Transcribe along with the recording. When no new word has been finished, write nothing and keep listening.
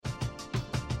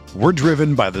We're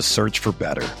driven by the search for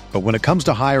better. But when it comes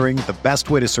to hiring, the best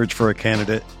way to search for a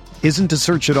candidate isn't to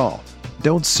search at all.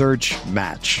 Don't search,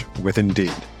 match with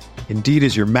Indeed. Indeed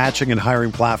is your matching and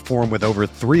hiring platform with over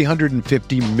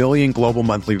 350 million global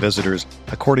monthly visitors,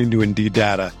 according to Indeed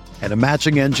data, and a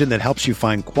matching engine that helps you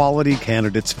find quality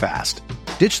candidates fast.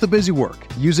 Ditch the busy work.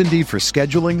 Use Indeed for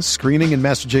scheduling, screening, and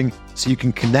messaging so you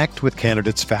can connect with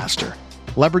candidates faster.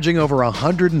 Leveraging over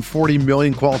 140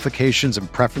 million qualifications and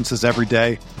preferences every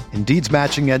day, Indeed's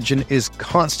matching engine is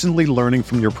constantly learning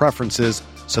from your preferences,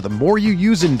 so the more you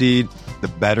use Indeed, the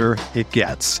better it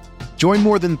gets. Join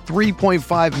more than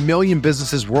 3.5 million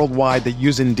businesses worldwide that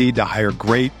use Indeed to hire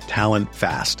great talent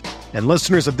fast. And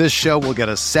listeners of this show will get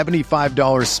a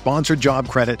 $75 sponsored job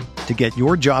credit to get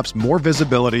your jobs more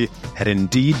visibility at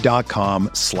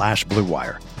Indeed.com/Blue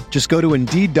Wire. Just go to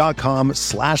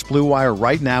Indeed.com/Blue Wire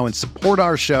right now and support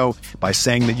our show by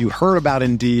saying that you heard about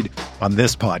Indeed on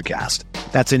this podcast.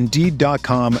 That's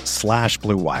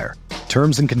Indeed.com/Blue Wire.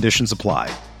 Terms and conditions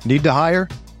apply. Need to hire?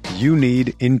 You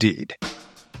need Indeed.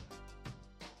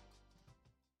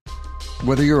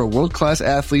 Whether you're a world-class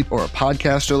athlete or a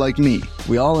podcaster like me,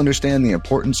 we all understand the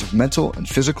importance of mental and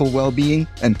physical well-being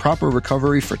and proper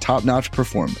recovery for top-notch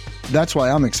performance. That's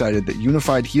why I'm excited that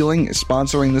Unified Healing is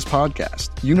sponsoring this podcast.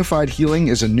 Unified Healing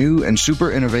is a new and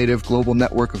super innovative global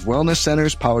network of wellness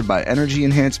centers powered by Energy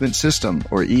Enhancement System,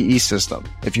 or EE System.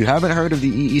 If you haven't heard of the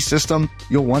EE System,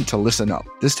 you'll want to listen up.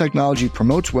 This technology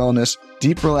promotes wellness,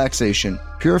 deep relaxation,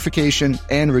 purification,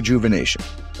 and rejuvenation.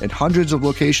 In hundreds of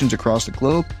locations across the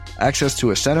globe, access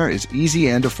to a center is easy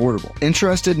and affordable.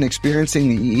 Interested in experiencing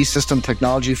the EE System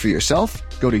technology for yourself?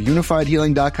 Go to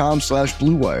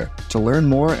unifiedhealing.com/Blue Wire to learn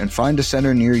more and find a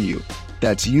center near you.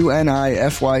 That's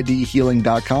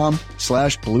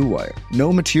UNIFYDhealing.com/Blue Wire.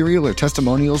 No material or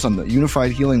testimonials on the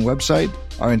Unified Healing website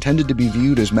are intended to be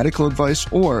viewed as medical advice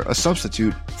or a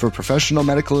substitute for professional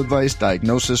medical advice,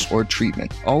 diagnosis, or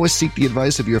treatment. Always seek the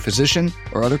advice of your physician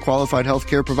or other qualified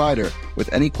healthcare provider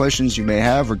with any questions you may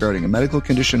have regarding a medical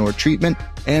condition or treatment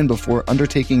and before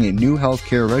undertaking a new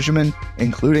healthcare regimen,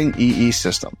 including EE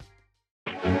System.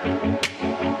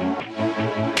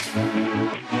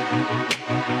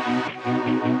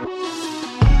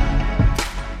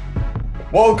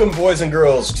 Welcome, boys and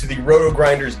girls, to the Roto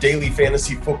Grinders Daily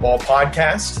Fantasy Football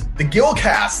Podcast, the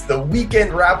Gilcast, the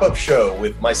weekend wrap-up show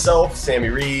with myself, Sammy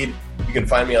Reed. You can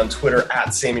find me on Twitter at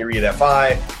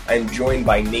SammyReedFI. I'm joined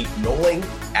by Nate Noling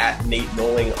at Nate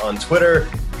Noling on Twitter.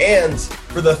 And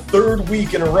for the third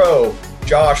week in a row,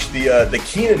 Josh, the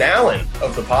Keenan Allen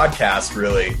of the podcast,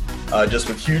 really, just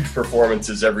with huge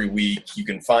performances every week. You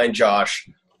can find Josh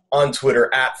on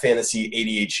Twitter at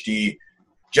FantasyADHD.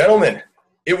 Gentlemen,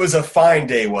 it was a fine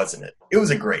day, wasn't it? It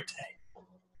was a great day.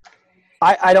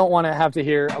 I don't want to have to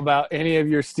hear about any of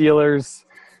your Steelers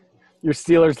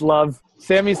love.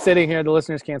 Sammy's sitting here, the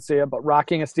listeners can't see it, but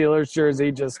rocking a Steelers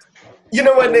jersey, just you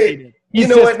know what, Nate? You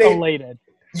know what, Nate? Elated.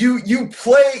 You do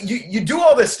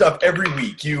all this stuff every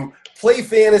week. You play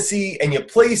fantasy and you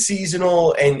play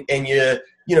seasonal and you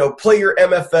play your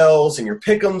MFLs and your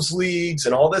Pick'ems leagues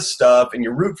and all this stuff, and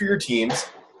you root for your teams.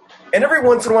 And every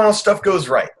once in a while stuff goes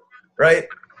right?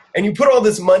 And you put all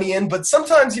this money in, but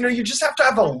sometimes, you just have to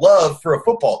have a love for a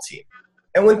football team.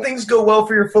 And when things go well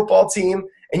for your football team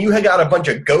and you have got a bunch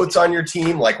of GOATs on your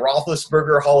team like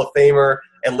Roethlisberger, Hall of Famer,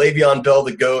 and Le'Veon Bell,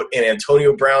 the GOAT, and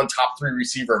Antonio Brown, top 3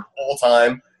 receiver of all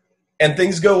time, and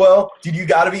things go well, dude, you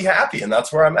got to be happy, and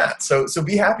that's where I'm at. So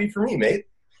be happy for me, mate.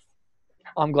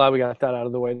 I'm glad we got that out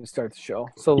of the way to start the show.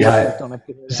 So yeah,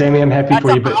 Sammy, I'm happy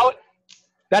for you. But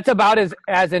that's about as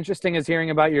interesting as hearing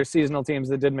about your seasonal teams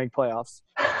that did make playoffs.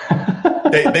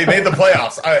 they made the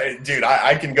playoffs.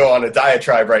 I can go on a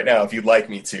diatribe right now if you'd like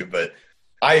me to, but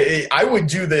I would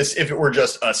do this if it were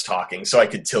just us talking so I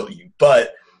could tilt you.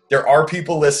 But there are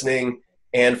people listening,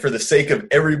 and for the sake of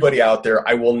everybody out there,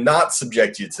 I will not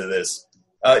subject you to this.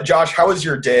 Josh, how was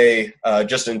your day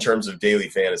just in terms of daily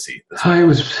fantasy? It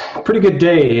was a pretty good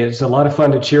day. It was a lot of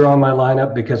fun to cheer on my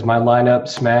lineup because my lineup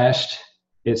smashed.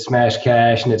 It smashed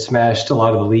cash, and it smashed a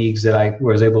lot of the leagues that I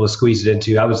was able to squeeze it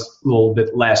into. I was a little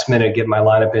bit last minute getting my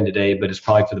lineup in today, but it's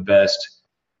probably for the best.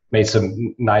 Made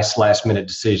some nice last minute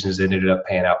decisions that ended up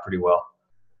paying out pretty well.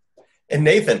 And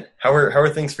Nathan, how are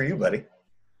things for you, buddy?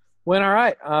 Went all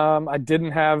right. I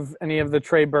didn't have any of the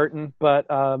Trey Burton, but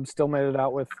still made it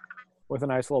out with a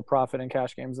nice little profit in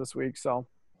cash games this week. So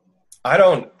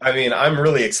I'm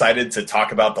really excited to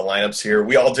talk about the lineups here.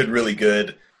 We all did really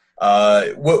good.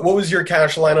 What was your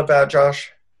cash lineup at,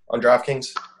 Josh, on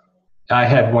DraftKings? I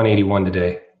had 181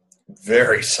 today.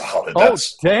 Very solid.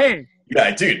 Dang.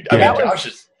 Yeah, dude. Josh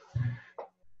is.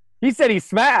 He said he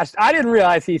smashed. I didn't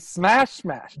realize he smashed.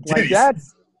 Dude,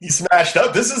 He smashed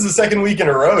up. This is the second week in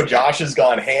a row Josh has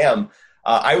gone ham.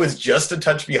 I was just a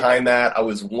touch behind that. I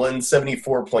was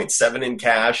 174.7 in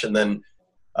cash, and then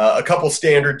a couple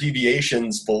standard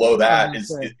deviations below that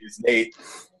is Nate.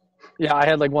 Yeah, I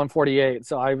had like 148,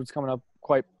 so I was coming up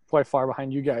quite far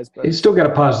behind you guys. But he's still got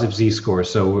a positive Z-score,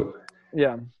 so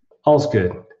yeah, all's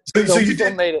good. So you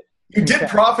did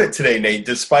profit today, Nate,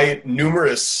 despite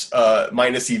numerous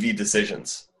minus EV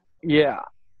decisions. Yeah.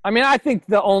 I mean, I think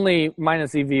the only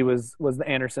minus EV was the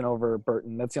Anderson over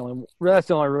Burton. That's the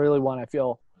only really one I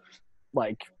feel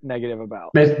like negative about.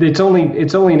 It's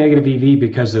only negative EV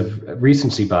because of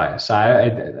recency bias.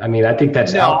 I mean, I think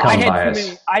that's outcome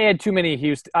bias. I had too many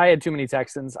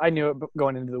Texans. I knew it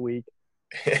going into the week.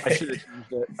 I should have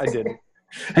changed it. I didn't.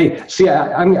 Hey, see,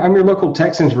 I'm your local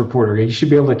Texans reporter. You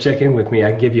should be able to check in with me. I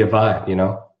can give you a vibe, you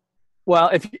know. Well,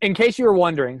 in case you were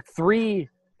wondering, 3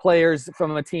 players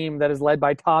from a team that is led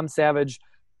by Tom Savage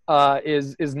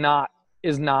is not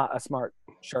a smart,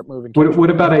 sharp moving. What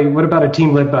about a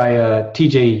team led by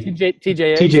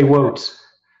TJ Wotes?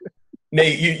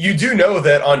 Nate, you do know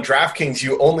that on DraftKings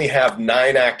you only have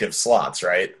 9 active slots,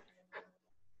 right?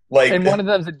 And one of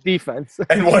them is a defense.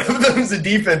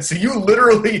 So you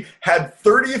literally had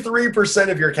 33%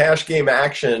 of your cash game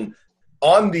action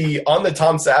on the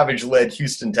Tom Savage led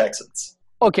Houston Texans.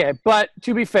 Okay, but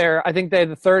to be fair, I think they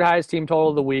had the 3rd highest team total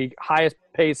of the week, highest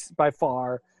pace by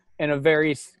far, and a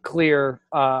very clear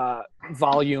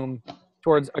volume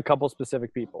towards a couple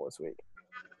specific people this week.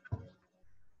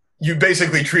 You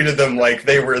basically treated them like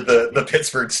they were the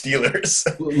Pittsburgh Steelers.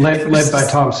 led by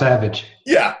Tom Savage.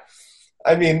 Yeah.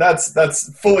 I mean,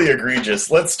 that's fully egregious.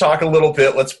 Let's talk a little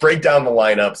bit. Let's break down the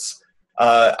lineups.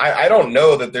 I don't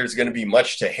know that there's going to be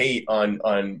much to hate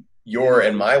on your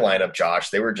and my lineup,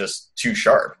 Josh. They were just too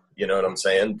sharp. You know what I'm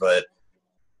saying? But,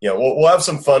 we'll have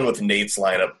some fun with Nate's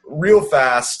lineup. Real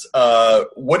fast,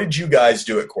 what did you guys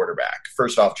do at quarterback?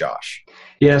 First off, Josh.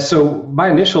 Yeah, so my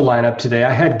initial lineup today,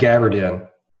 I had Gabbert in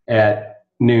at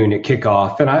noon at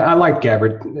kickoff. And I liked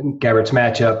Gabbert's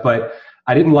matchup, but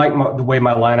I didn't like the way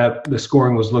my lineup, the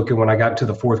scoring was looking when I got to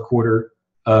the fourth quarter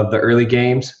of the early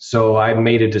games. So I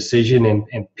made a decision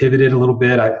and pivoted a little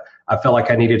bit. I felt like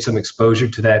I needed some exposure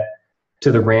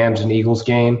to the Rams and Eagles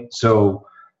game. So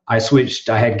I switched.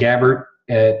 I had Gabbert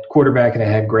at quarterback and I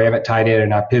had Graham at tight end,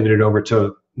 and I pivoted over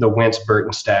to the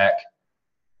Wentz-Burton stack,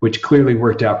 which clearly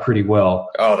worked out pretty well.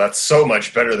 Oh, that's so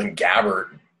much better than Gabbert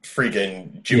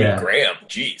freaking Jimmy Graham.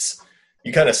 Jeez.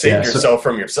 You kind of saved yourself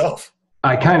from yourself.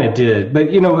 I kind of did.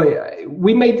 But,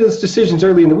 we made those decisions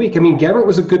early in the week. I mean, Gabbert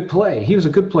was a good play. He was a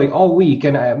good play all week,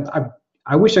 and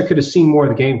I wish I could have seen more of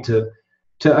the game to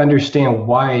understand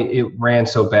why it ran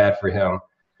so bad for him.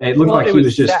 It looked like he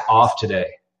was just off today.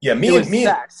 Yeah, me.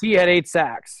 Sacks. He had 8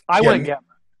 sacks. I went Gabbert.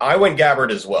 I went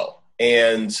Gabbert as well.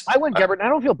 And I went Gabbert, and I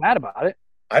don't feel bad about it.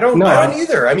 I don't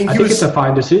either. I mean, I think it's a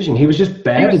fine decision. He was just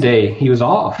bad today. He was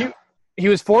off. He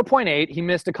was 4.8. He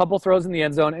missed a couple throws in the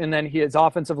end zone, and then his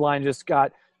offensive line just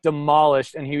got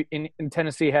demolished. And he in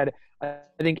Tennessee had, I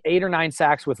think, 8 or 9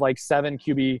 sacks with like 7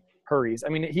 QB hurries. I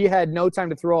mean, he had no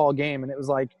time to throw all game, and it was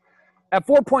like at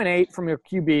 4.8 from your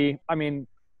QB. I mean,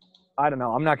 I don't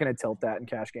know. I'm not going to tilt that in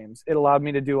cash games. It allowed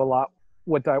me to do a lot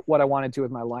with what I wanted to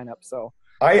with my lineup. So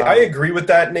I agree with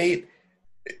that, Nate.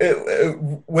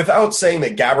 Without saying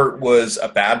that Gabbert was a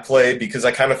bad play, because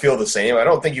I kind of feel the same. I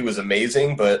don't think he was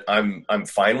amazing, but I'm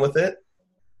fine with it.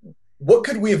 What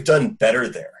could we have done better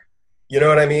there? You know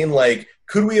what I mean? Like,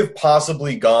 could we have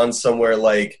possibly gone somewhere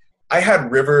like I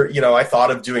had I thought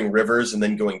of doing Rivers and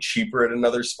then going cheaper at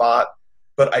another spot,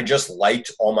 but I just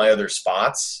liked all my other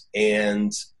spots.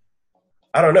 And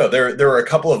I don't know. There were a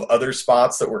couple of other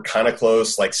spots that were kind of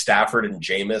close, like Stafford and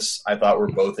Jameis. I thought were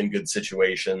both in good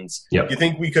situations. Yep. You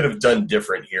think we could have done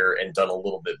different here and done a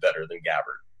little bit better than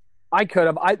Gabbert? I could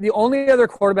have. The only other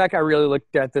quarterback I really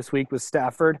looked at this week was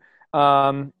Stafford.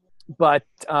 But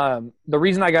the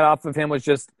reason I got off of him was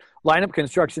just lineup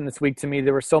construction this week. To me,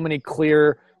 there were so many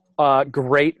clear,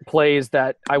 great plays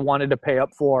that I wanted to pay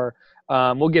up for.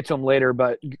 We'll get to them later,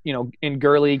 but in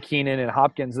Gurley, Keenan, and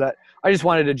Hopkins, that I just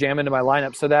wanted to jam into my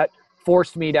lineup. So that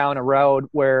forced me down a road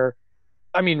where,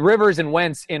 I mean, Rivers and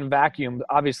Wentz in vacuum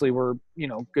obviously were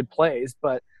good plays,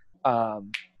 but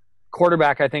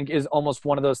quarterback I think is almost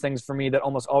one of those things for me that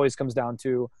almost always comes down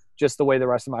to just the way the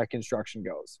rest of my construction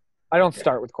goes. I don't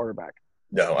start with quarterback.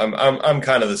 No, I'm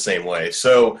kind of the same way.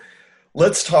 So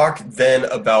let's talk then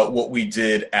about what we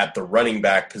did at the running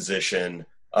back position.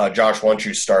 Josh, why don't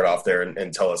you start off there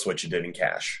and tell us what you did in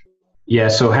cash? Yeah,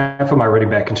 so half of my running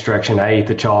back construction, I ate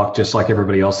the chalk just like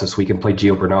everybody else this week and played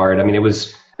Gio Bernard. I mean, it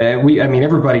was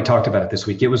Everybody talked about it this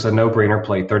week. It was a no-brainer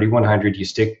play, 3,100. You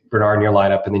stick Bernard in your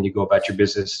lineup, and then you go about your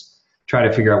business, try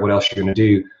to figure out what else you're going to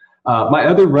do. My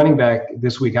other running back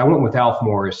this week, I went with Alf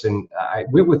Morris, and I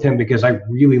went with him because I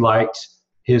really liked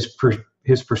his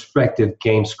prospective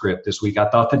game script this week. I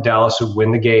thought that Dallas would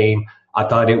win the game. I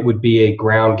thought it would be a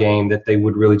ground game, that they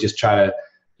would really just try to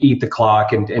eat the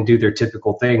clock and do their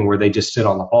typical thing where they just sit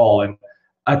on the ball. And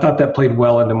I thought that played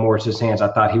well into Morris's hands.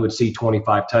 I thought he would see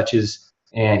 25 touches,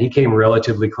 and he came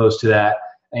relatively close to that.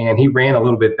 And he ran a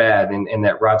little bit bad, and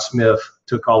that Rod Smith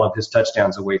took all of his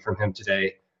touchdowns away from him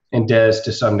today, and Dez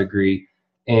to some degree.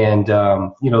 And,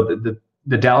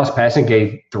 the Dallas passing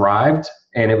game thrived,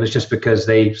 and it was just because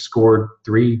they scored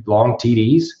 3 long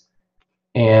TDs.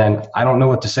 And I don't know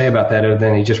what to say about that other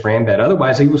than he just ran bad.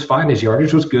 Otherwise, he was fine. His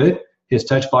yardage was good. His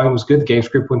touch volume was good. The game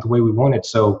script went the way we wanted.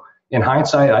 So in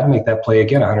hindsight, I'd make that play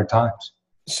again 100 times.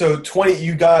 So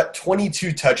you got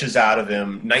 22 touches out of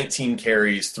him, 19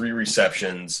 carries, 3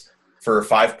 receptions for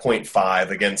 5.5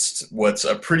 against what's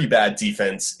a pretty bad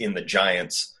defense in the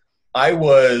Giants. I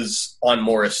was on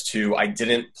Morris too. I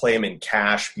didn't play him in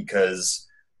cash because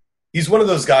he's one of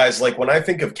those guys, like when I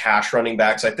think of cash running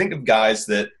backs, I think of guys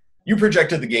that you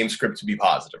projected the game script to be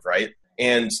positive, right?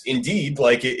 And indeed,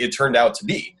 like it turned out to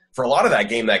be. For a lot of that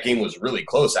game was really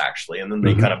close, actually, and then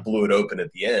they kind of blew it open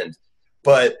at the end.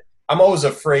 But I'm always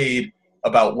afraid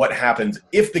about what happens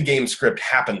if the game script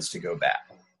happens to go bad.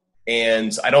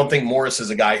 And I don't think Morris is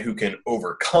a guy who can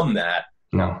overcome that.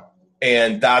 No.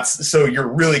 And so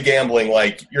you're really gambling,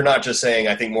 like you're not just saying,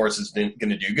 I think Morris is going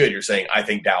to do good. You're saying, I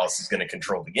think Dallas is going to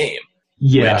control the game.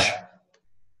 Yeah.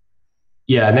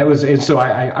 Yeah, and so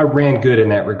I ran good in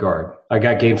that regard. I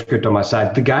got game script on my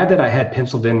side. The guy that I had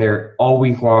penciled in there all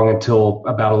week long until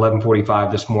about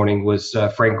 11:45 this morning was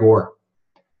Frank Gore.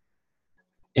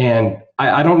 And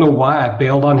I don't know why I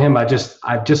bailed on him. I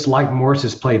just like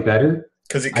Morris's play better.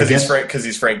 Because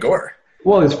he's Frank Gore.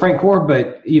 Well, it's Frank Gore,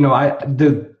 but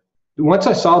once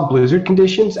I saw blizzard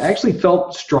conditions, I actually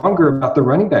felt stronger about the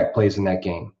running back plays in that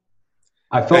game.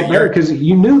 I felt better because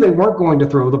you knew they weren't going to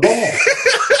throw the ball.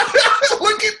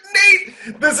 Look at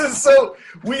Nate. This is so.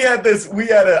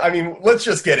 Let's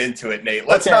just get into it, Nate.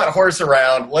 Let's not horse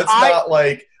around.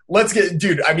 Let's get,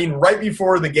 dude. I mean, right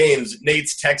before the games,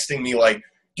 Nate's texting me like,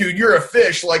 dude, you're a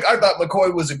fish. Like, I thought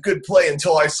McCoy was a good play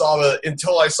until I saw the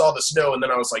snow, and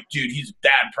then I was like, dude, he's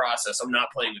bad process. I'm not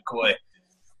playing McCoy.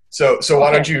 So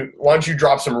why don't you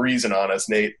drop some reason on us,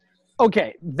 Nate?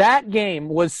 Okay, that game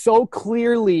was so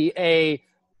clearly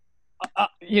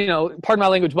pardon my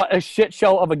language, but a shit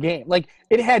show of a game. Like,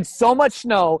 it had so much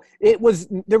snow. It was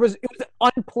an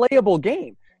unplayable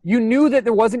game. You knew that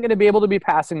there wasn't going to be able to be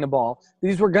passing the ball.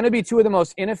 These were going to be two of the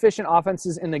most inefficient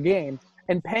offenses in the game.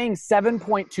 And paying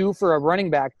 7.2 for a running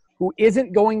back who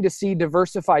isn't going to see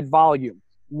diversified volume.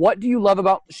 What do you love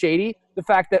about Shady? The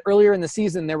fact that earlier in the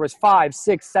season there was 5,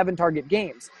 6, 7 target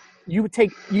games. You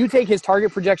take his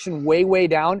target projection way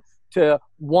down to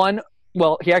 1.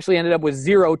 Well, he actually ended up with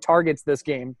 0 targets this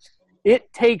game.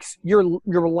 It takes you're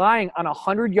relying on a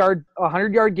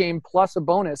 100-yard game plus a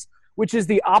bonus, which is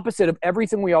the opposite of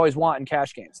everything we always want in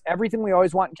cash games. Everything we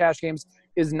always want in cash games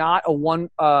is not a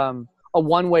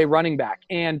one-way running back.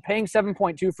 And paying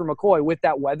 7.2 for McCoy with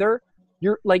that weather,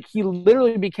 he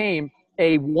literally became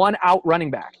a one-out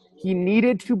running back. He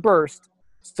needed to burst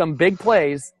some big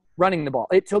plays running the ball.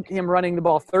 It took him running the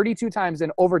ball 32 times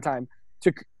in overtime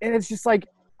and it's just like,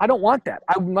 I don't want that.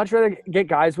 I would much rather get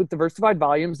guys with diversified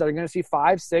volumes that are going to see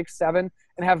 5, 6, 7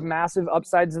 and have massive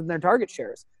upsides in their target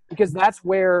shares, because that's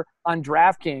where on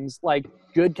DraftKings, like,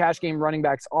 good cash game running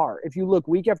backs are. If you look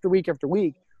week after week after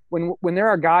week, when there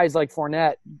are guys like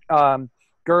Fournette,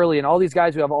 Gurley, and all these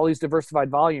guys who have all these diversified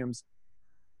volumes,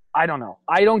 I don't know.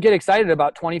 I don't get excited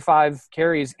about 25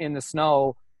 carries in the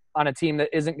snow on a team that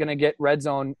isn't going to get red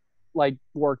zone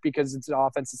work because it's an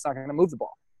offense that's not going to move the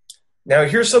ball. Now,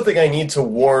 here's something I need to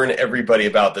warn everybody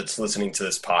about that's listening to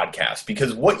this podcast,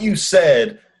 because what you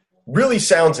said really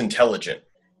sounds intelligent,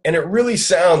 and it really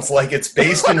sounds like it's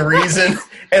based in reason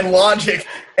and logic,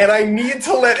 and I need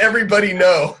to let everybody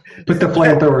know. Put the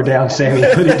flamethrower down, Sammy.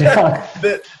 Put it down.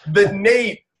 That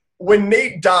Nate, when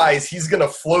Nate dies, he's going to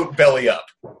float belly up.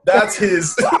 That's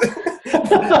his.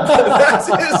 That's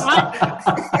his.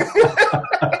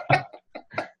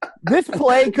 This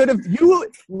play could have – you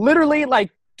literally,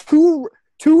 two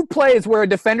plays where a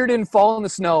defender didn't fall in the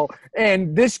snow,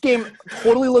 and this game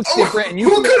totally looks different. And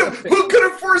who could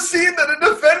have foreseen that a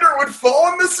defender would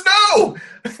fall in the snow?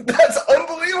 That's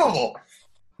unbelievable.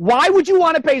 Why would you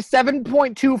want to pay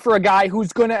 7.2 for a guy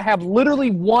who's going to have literally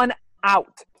 1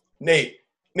 out? Nate,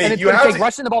 and it's going to take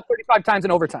rushing the ball 35 times in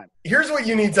overtime. Here's what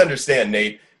you need to understand,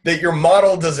 Nate. that your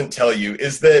model doesn't tell you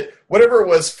is that whatever it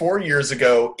was 4 years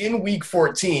ago in week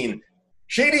 14,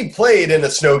 Shady played in a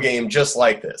snow game just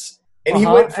like this. And he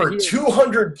went for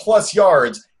 200-plus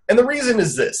yards. And the reason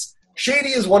is this. Shady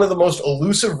is one of the most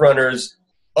elusive runners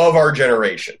of our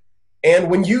generation.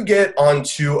 And when you get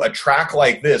onto a track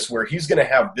like this where he's going to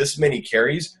have this many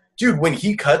carries, dude, when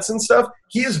he cuts and stuff,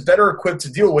 he is better equipped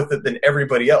to deal with it than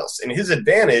everybody else. And his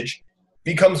advantage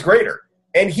becomes greater.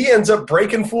 And he ends up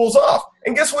breaking fools off.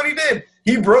 And guess what he did?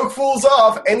 He broke fools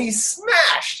off, and he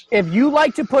smashed. If you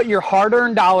like to put your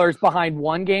hard-earned dollars behind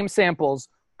one-game samples,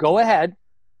 go ahead.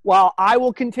 While I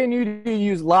will continue to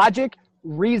use logic,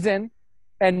 reason,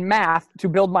 and math to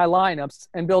build my lineups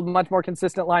and build much more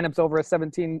consistent lineups over a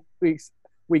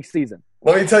 17-week season.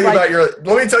 Let me tell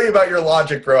you about your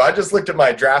logic, bro. I just looked at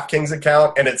my DraftKings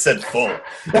account and it said full.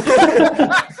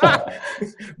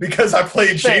 Because I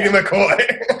played Shady McCoy.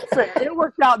 It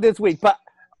worked out this week, but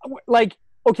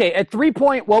okay, at 3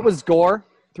 point, what was Gore?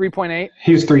 3.8?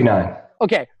 He was 3.9.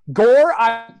 Okay, Gore,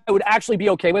 I would actually be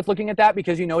okay with looking at that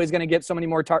because you know he's going to get so many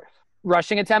more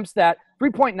rushing attempts that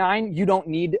 3.9, you don't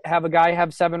need to have a guy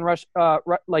have 7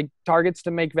 targets to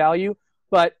make value.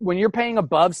 But when you're paying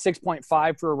above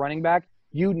 6.5 for a running back,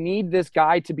 you need this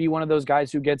guy to be one of those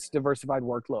guys who gets diversified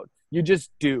workload. You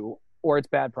just do, or it's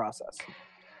bad process.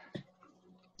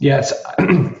 Yes,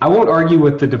 I won't argue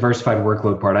with the diversified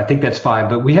workload part. I think that's fine.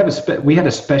 But we had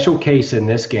a special case in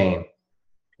this game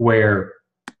where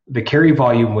the carry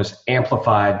volume was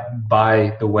amplified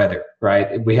by the weather,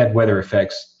 right? We had weather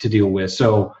effects to deal with.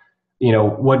 So,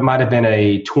 what might have been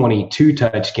a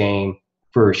 22-touch game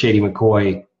for Shady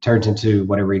McCoy turns into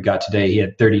whatever he got today. He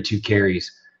had 32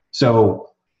 carries. So,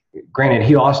 granted,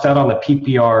 he lost out on the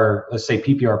PPR, let's say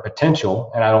PPR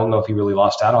potential, and I don't know if he really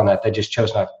lost out on that. They just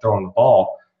chose not to throw him the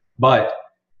ball. But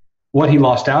what he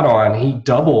lost out on, he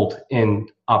doubled in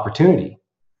opportunity.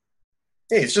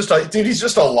 Hey, he's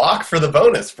just a lock for the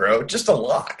bonus, bro. Just a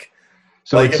lock.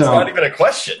 So it's not even a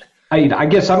question. I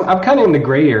guess I'm kind of in the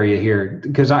gray area here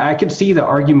because I can see the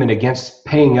argument against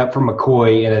paying up for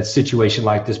McCoy in a situation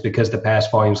like this because the pass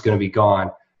volume is going to be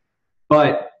gone.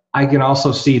 But I can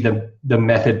also see the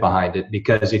method behind it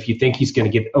because if you think he's going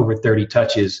to get over 30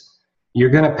 touches, you're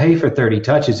going to pay for 30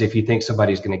 touches if you think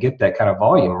somebody's going to get that kind of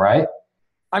volume, right?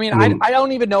 I mean, I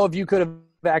don't even know if you could have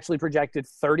actually projected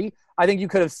 30. I think you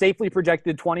could have safely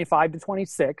projected 25 to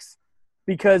 26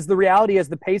 because the reality is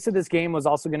the pace of this game was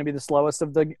also going to be the slowest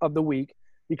of the week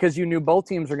because you knew both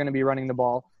teams were going to be running the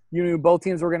ball. You knew both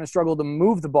teams were going to struggle to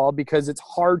move the ball because it's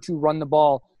hard to run the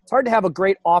ball. It's hard to have a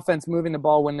great offense moving the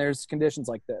ball when there's conditions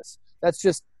like this. That's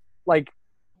just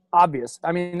obvious.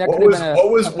 I mean, that could have been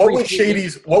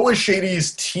what was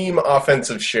Shady's team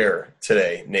offensive share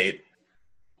today, Nate?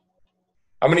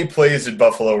 How many plays did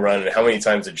Buffalo run, and how many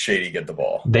times did Shady get the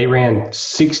ball? They ran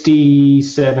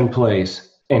 67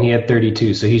 plays, and he had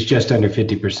 32, so he's just under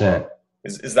 50%.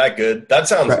 Is that good? That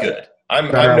sounds good. I'm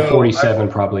 47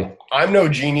 probably. I'm no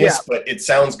genius, but it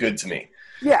sounds good to me.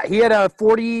 Yeah, he had a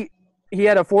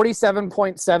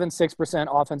 47.76%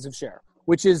 offensive share,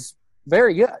 which is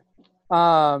very good.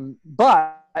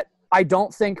 But I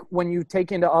don't think when you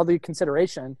take into all the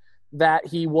consideration that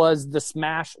he was the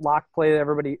smash lock play that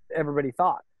everybody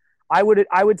thought. I would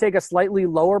take a slightly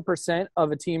lower percent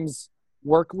of a team's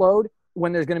workload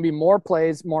when there's going to be more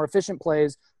plays, more efficient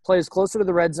plays closer to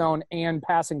the red zone and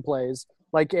passing plays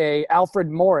like a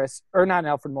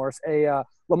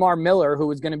Lamar Miller who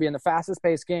is going to be in the fastest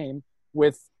paced game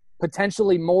with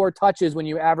potentially more touches when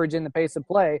you average in the pace of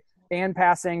play and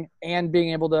passing and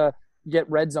being able to get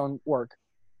red zone work.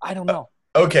 I don't know.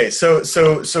 Okay, so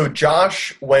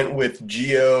Josh went with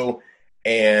Gio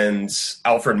and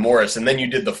Alfred Morris, and then you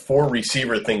did the 4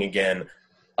 receiver thing again.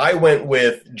 I went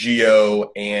with Gio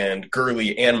and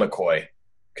Gurley and McCoy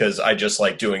because I just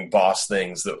like doing boss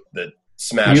things that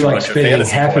smash a bunch of fantasy points. You like spending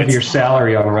half of your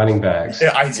salary on running backs.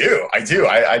 Yeah, I do.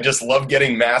 I just love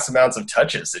getting mass amounts of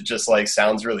touches. It just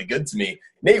sounds really good to me.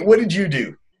 Nate, what did you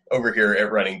do over here at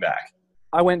running back?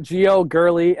 I went Gio,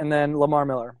 Gurley, and then Lamar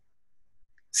Miller.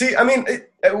 See, I mean,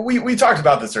 we talked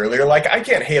about this earlier. I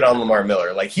can't hate on Lamar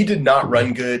Miller. He did not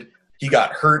run good. He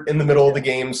got hurt in the middle of the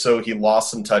game, so he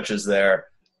lost some touches there.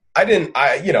 I didn't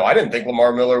think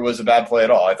Lamar Miller was a bad play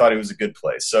at all. I thought he was a good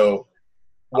play. So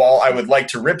while I would like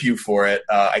to rip you for it,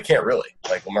 I can't really.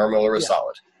 Lamar Miller was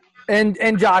solid.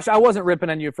 And Josh, I wasn't ripping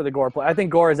on you for the Gore play. I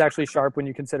think Gore is actually sharp when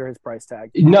you consider his price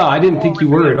tag. No, I didn't think you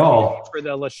were at all. For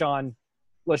the LaShawn,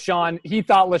 he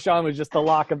thought LaShawn was just the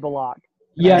lock of the lock.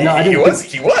 Yeah, no, he was.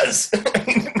 He was.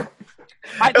 The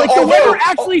weather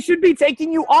actually should be taking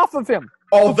you off of him.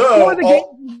 Although the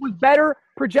game was better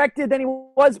projected than he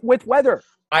was with weather.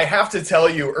 I have to tell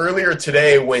you, earlier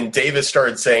today when Davis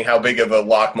started saying how big of a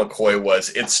lock McCoy was,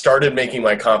 it started making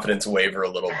my confidence waver a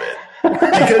little bit.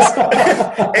 Because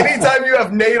anytime you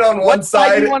have Nate on one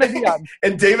side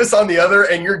and Davis on the other,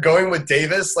 and you're going with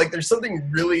Davis, like there's something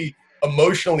really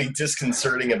emotionally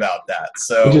disconcerting about that.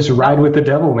 So you just ride with the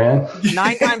devil, man.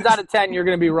 9 times out of 10, you're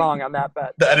going to be wrong on that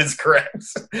bet. That is correct.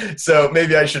 So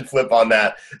maybe I should flip on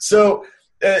that. So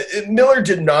Miller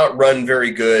did not run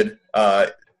very good.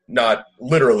 Not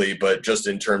literally, but just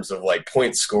in terms of like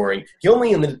point scoring. He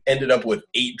only ended up with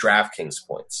 8 DraftKings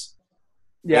points.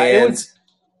 Yeah, it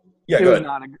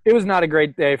was not a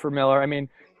great day for Miller. I mean,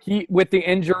 he with the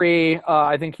injury,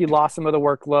 I think he lost some of the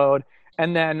workload.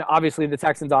 And then obviously the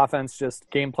Texans offense just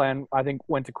game plan, I think,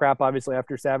 went to crap obviously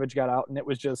after Savage got out, and it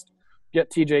was just get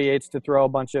TJ Yates to throw a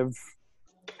bunch of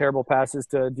terrible passes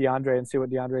to DeAndre and see what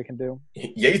DeAndre can do.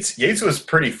 Yates was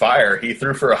pretty fire. He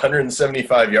threw for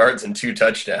 175 yards and 2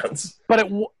 touchdowns. But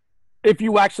if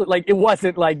you actually, like, it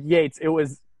wasn't like Yates. It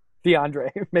was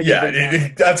DeAndre.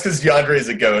 That's because DeAndre is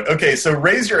a GOAT. Okay, so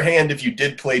raise your hand if you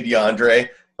did play DeAndre.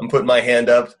 I'm putting my hand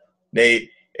up.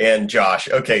 Nate and Josh.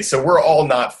 Okay, so we're all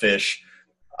not fish.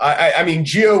 I mean,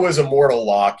 Gio was a mortal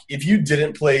lock. If you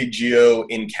didn't play Gio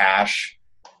in cash,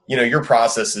 you know, your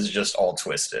process is just all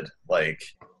twisted. Like,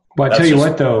 well, I tell you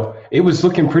what, though, it was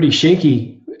looking pretty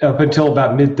shaky up until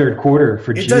about mid-third quarter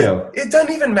for Gio. It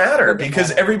doesn't even matter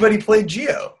because everybody played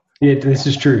Gio. Yeah, this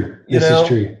is true. This is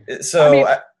true. So,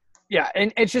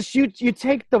 and it's just you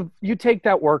take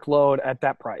that workload at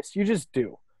that price. You just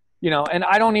do. You know, and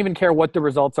I don't even care what the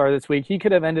results are this week. He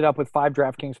could have ended up with 5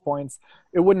 DraftKings points.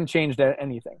 It wouldn't change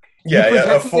anything. You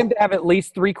projected him to have at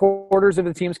least 3/4 of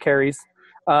the team's carries.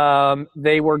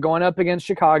 They were going up against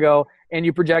Chicago, and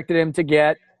you projected him to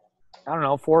get, I don't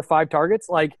know, 4 or 5 targets.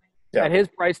 Like, at his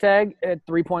price tag at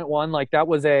 3.1, like that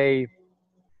was a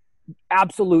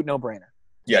absolute no-brainer.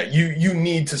 Yeah, you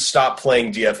need to stop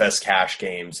playing DFS cash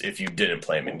games if you didn't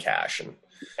play them in cash,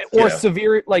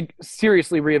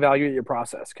 seriously reevaluate your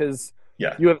process because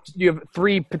you have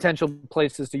 3 potential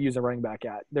places to use a running back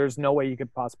at. There's no way you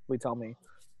could possibly tell me.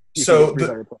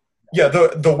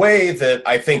 The way that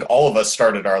I think all of us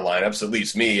started our lineups, at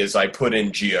least me, is I put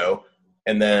in Gio,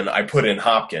 and then I put in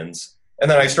Hopkins, and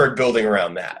then I started building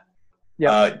around that.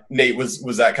 Yeah, Nate,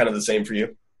 was that kind of the same for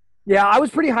you? Yeah, I was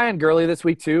pretty high on Gurley this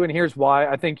week too, and here's why.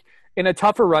 I think in a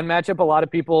tougher run matchup, a lot of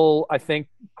people, I think,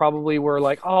 probably were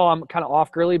like, oh, I'm kind of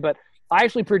off Gurley. But I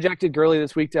actually projected Gurley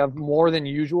this week to have more than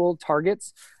usual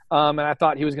targets. And I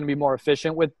thought he was going to be more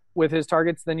efficient with his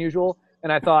targets than usual.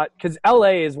 And I thought – because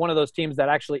L.A. is one of those teams that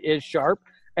actually is sharp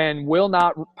and will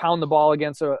not pound the ball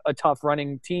against a tough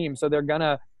running team. So they're going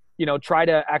to, try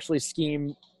to actually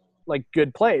scheme, like,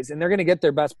 good plays. And they're going to get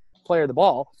their best player the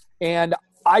ball. And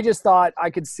I just thought I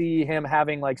could see him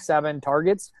having, like, 7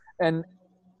 targets. And –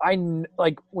 when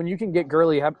you can get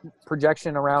Gurley have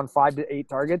projection around 5 to 8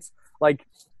 targets, like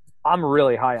I'm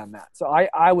really high on that. So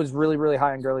I was really, really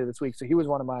high on Gurley this week. So he was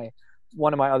one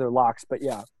of my other locks, but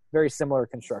yeah, very similar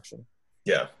construction.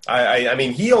 Yeah. I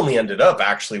mean, he only ended up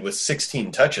actually with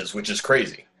 16 touches, which is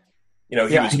crazy.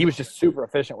 He was just super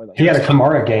efficient with it. He had a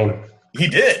Kamara game. He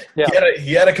did. Yeah.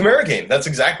 He had a Kamara game. That's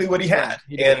exactly what he had.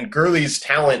 And Gurley's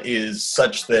talent is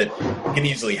such that he can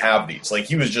easily have these. Like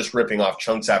he was just ripping off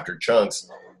chunks after chunks.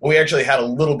 We actually had a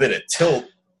little bit of tilt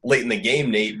late in the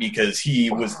game, Nate, because he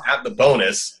was at the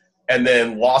bonus and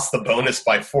then lost the bonus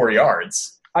by 4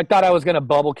 yards. I thought I was going to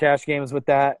bubble cash games with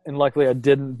that, and luckily I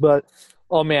didn't. But,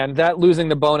 oh, man, that losing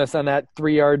the bonus on that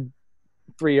 3 yard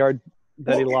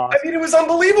that he lost. I mean, it was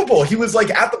unbelievable. He was, like,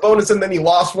 at the bonus, and then he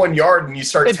lost 1 yard, and you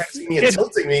start texting me and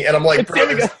tilting me, and I'm like, bro,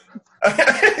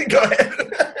 go ahead.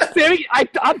 Sammy,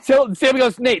 I'm tilting. Sammy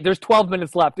goes, Nate, there's 12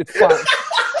 minutes left. It's fine.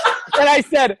 And I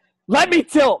said – let me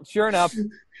tilt. Sure enough.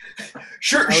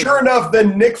 Sure enough,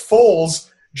 then Nick Foles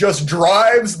just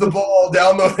drives the ball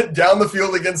down the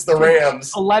field against the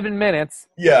Rams. 11 minutes.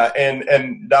 Yeah,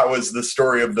 and that was the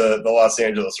story of the Los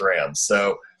Angeles Rams.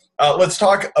 So let's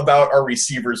talk about our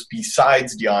receivers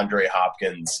besides DeAndre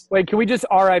Hopkins. Wait, can we just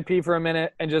RIP for a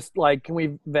minute and just can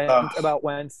we vent about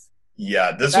Wentz?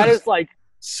 Yeah, that is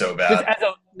so bad. Just as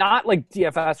not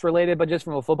DFS related, but just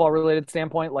from a football related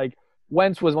standpoint,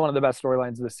 Wentz was one of the best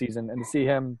storylines of the season, and to see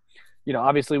him,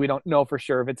 obviously we don't know for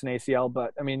sure if it's an ACL,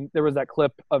 but I mean, there was that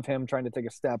clip of him trying to take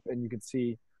a step, and you could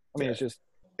see. I mean,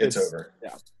 it's over.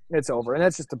 Yeah, it's over, and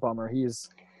that's just a bummer. He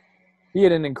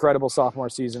had an incredible sophomore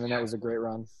season, and that was a great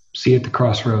run. See you at the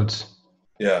crossroads.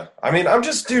 Yeah, I mean, I'm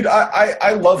just, dude.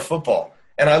 I love football,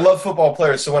 and I love football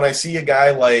players. So when I see a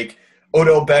guy like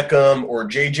Odell Beckham or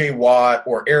J.J. Watt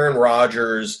or Aaron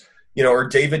Rodgers, or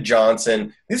David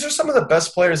Johnson. These are some of the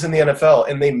best players in the NFL,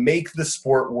 and they make the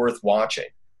sport worth watching.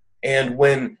 And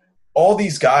when all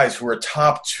these guys who are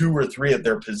top 2 or 3 at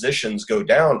their positions go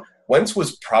down, Wentz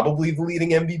was probably the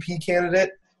leading MVP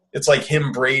candidate. It's like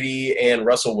him, Brady, and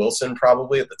Russell Wilson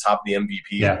probably at the top of the MVP.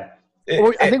 Yeah.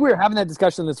 I think we were having that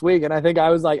discussion this week, and I think I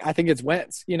was like, I think it's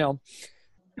Wentz,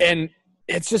 and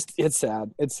it's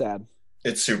sad. It's sad.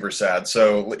 It's super sad.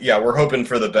 So, yeah, we're hoping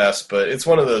for the best, but it's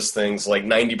one of those things like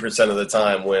 90% of the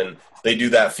time when they do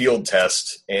that field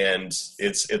test and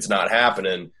it's not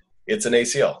happening, it's an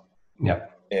ACL. Yeah.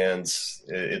 And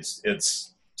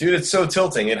it's dude, it's so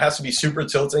tilting. It has to be super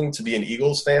tilting to be an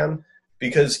Eagles fan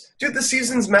because, dude, the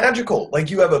season's magical.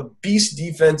 Like, you have a beast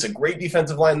defense, a great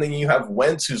defensive line, and then you have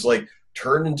Wentz who's like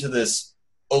turned into this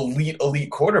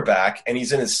elite quarterback, and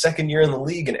he's in his second year in the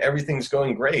league and everything's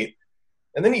going great.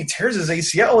 And then he tears his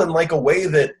ACL in like a way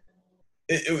that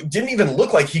it didn't even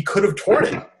look like he could have torn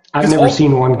it. I've never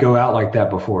seen one go out like that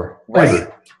before. Right?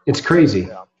 Ever. It's crazy.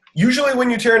 Yeah. Usually when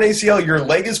you tear an ACL, your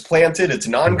leg is planted, it's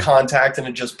non-contact, and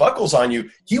it just buckles on you.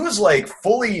 He was like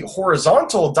fully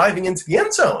horizontal diving into the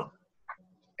end zone.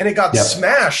 And it got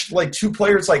smashed. Like 2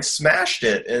 players like smashed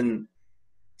it. And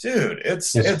dude, it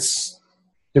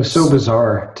was so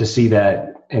bizarre to see that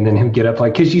and then him get up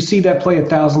because you see that play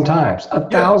 1,000 times.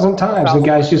 1,000 times. And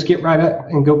guys just get right up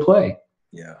and go play.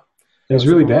 Yeah. It was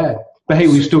really bad. But hey,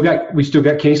 we still got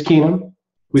Case Keenum.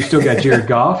 We still got Jared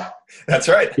Goff. That's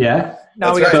right. Yeah.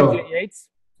 Now we got TJ Yates.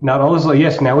 Not all is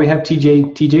yes. Now we have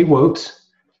TJ Wotes.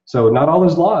 So not all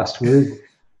is lost.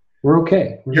 We're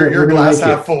okay. You're a glass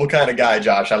half full kind of guy,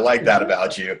 Josh. I like that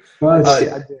about you. Well,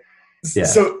 yeah.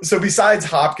 So besides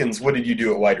Hopkins, what did you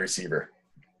do at wide receiver?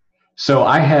 So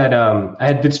I had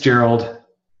Fitzgerald,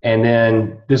 and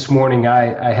then this morning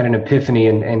I had an epiphany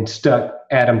and stuck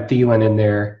Adam Thielen in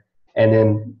there, and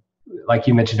then like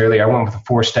you mentioned earlier, I went with a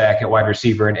 4-stack at wide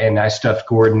receiver, and I stuffed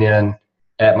Gordon in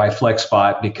at my flex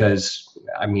spot because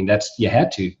you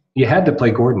had to play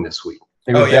Gordon this week.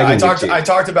 I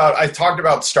talked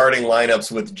about starting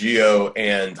lineups with Gio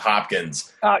and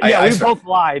Hopkins. We both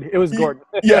lied. It was Gordon.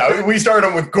 Yeah, we started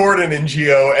them with Gordon and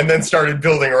Gio, and then started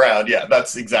building around. Yeah,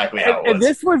 that's exactly how it was.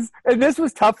 And this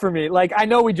was tough for me. Like, I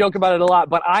know we joke about it a lot,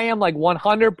 but I am like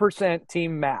 100%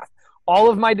 team math. All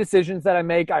of my decisions that I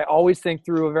make, I always think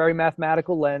through a very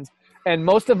mathematical lens, and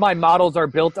most of my models are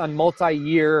built on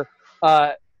multi-year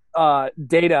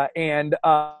data. And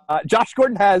Josh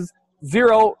Gordon has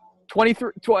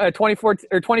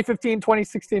 2015,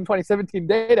 2016, 2017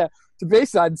 data to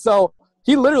base on. So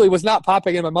he literally was not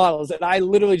popping in my models, and I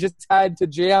literally just had to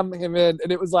jam him in.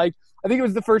 And it was like, I think it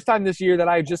was the first time this year that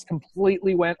I just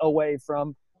completely went away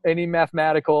from any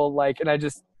mathematical,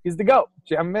 he's the GOAT.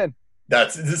 Jam him in.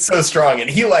 That's so strong. And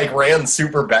he ran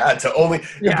super bad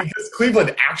because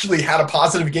Cleveland actually had a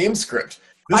positive game script.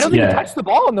 I don't think he touched the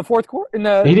ball in the fourth quarter.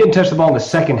 He didn't touch the ball in the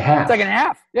second half.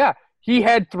 Yeah. He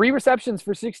had 3 receptions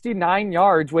for 69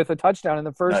 yards with a touchdown in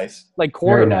the first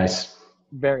quarter. Very nice.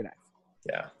 Very nice.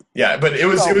 Yeah. Yeah, but it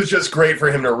was just great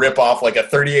for him to rip off a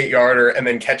 38-yarder and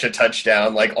then catch a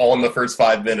touchdown all in the first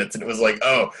 5 minutes. And it was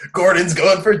Gordon's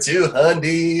going for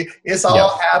 200. It's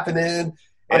all happening.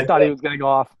 I thought he was going to go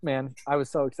off, man. I was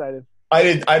so excited. I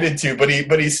did too, but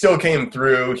he still came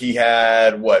through. He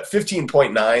had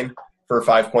 15.9 for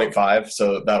 5.5,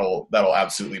 so that'll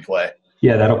absolutely play.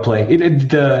 Yeah, that'll play.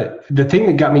 The thing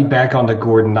that got me back onto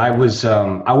Gordon, I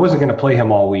wasn't going to play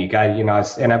him all week.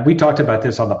 We talked about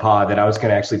this on the pod that I was going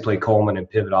to actually play Coleman and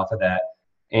pivot off of that.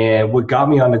 And what got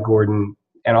me onto Gordon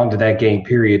and onto that game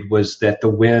period was that the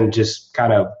wind just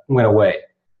kind of went away.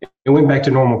 It went back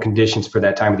to normal conditions for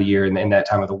that time of the year and that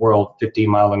time of the world,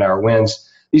 15-mile-an-hour winds.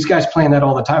 These guys playing that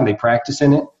all the time. They practice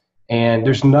in it, and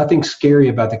there's nothing scary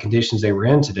about the conditions they were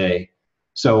in today.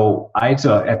 So at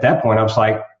that point, I was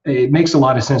like, it makes a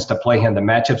lot of sense to play him. The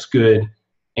matchup's good,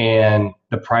 and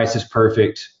the price is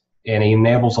perfect, and he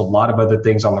enables a lot of other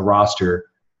things on the roster,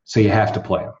 so you have to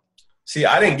play him. See,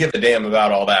 I didn't give a damn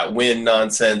about all that win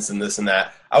nonsense and this and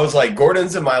that. I was like,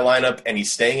 Gordon's in my lineup, and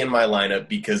he's staying in my lineup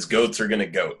because goats are going to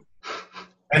goat.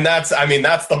 And that's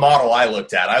the model I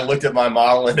looked at. I looked at my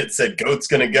model, and it said goat's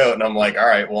going to goat, and I'm like, all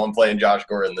right, well, I'm playing Josh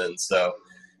Gordon then, so.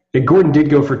 Gordon did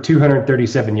go for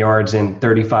 237 yards in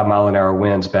 35-mile-an-hour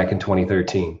winds back in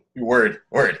 2013. Word.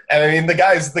 And the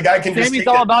guy can just. Sammy's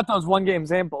all about those one-game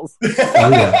samples.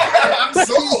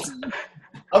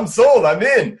 I'm sold. I'm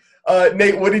in.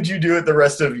 Nate, what did you do at the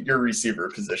rest of your receiver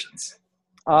positions?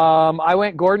 I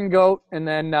went Gordon, GOAT, and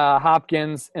then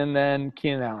Hopkins, and then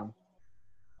Keenan Allen.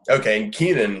 Okay, and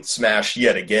Keenan smashed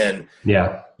yet again.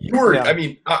 Yeah. I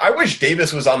mean, I wish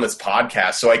Davis was on this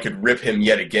podcast so I could rip him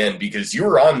yet again, because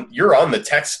you're on the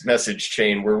text message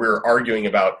chain where we were arguing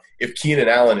about if Keenan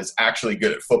Allen is actually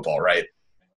good at football, right?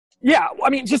 Yeah, I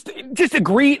mean, just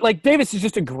agree. Like, Davis is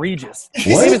just egregious.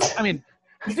 What? Davis, I mean,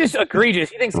 he's just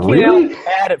egregious. He thinks Keenan Allen is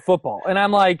bad at football. And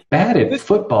I'm like, bad at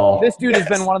football? This dude has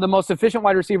been one of the most efficient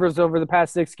wide receivers over the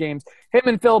past 6 games. Him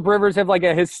and Phillip Rivers have like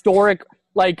a historic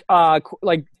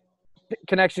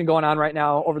connection going on right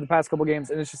now over the past couple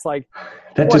games, and it's just like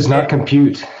that does not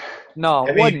compute. No,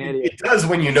 what an idiot. It does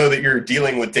when you know that you're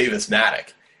dealing with Davis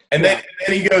Maddock. And then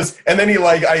he goes, and then he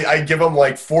I give him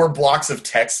like 4 blocks of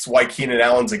texts why Keenan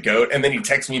Allen's a GOAT, and then he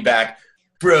texts me back,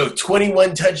 bro,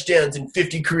 21 touchdowns in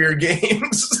 50 career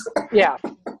games. Yeah.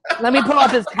 Let me pull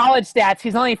up his college stats.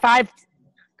 He's only 5.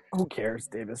 Who cares,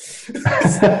 Davis?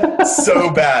 So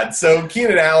bad. So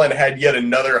Keenan Allen had yet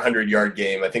another 100-yard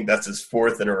game. I think that's his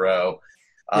 4th in a row.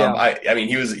 I mean,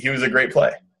 he was a great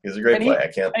play. He was a great play.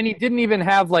 And he didn't even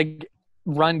have like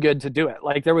run good to do it.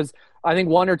 Like there was, I think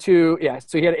 1 or 2. Yeah.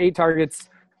 So he had 8 targets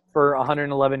for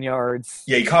 111 yards.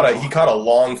 Yeah, he caught a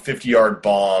long 50-yard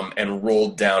bomb and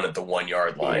rolled down at the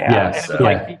 1-yard line. Yeah. So.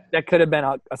 That could have been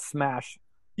a smash.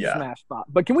 Yeah. Smash spot.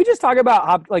 But can we just talk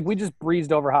about we just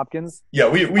breezed over Hopkins? Yeah,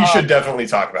 we should definitely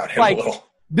talk about him a little.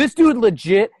 This dude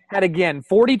legit had, again,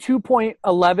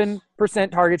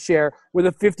 42.11% target share with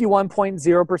a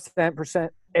 51.0%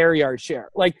 air yard share.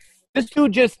 Like, this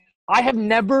dude I have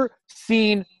never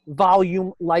seen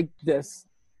volume like this.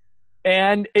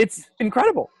 And it's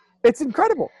incredible. It's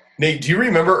incredible. Nate, do you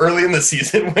remember early in the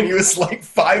season when he was like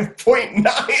 5.9?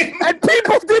 And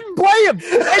people didn't play him. And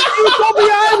you told me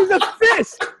I was a fish.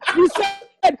 You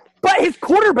said, but his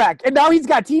quarterback. And now he's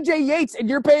got TJ Yates, and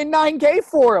you're paying $9K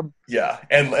for him. Yeah,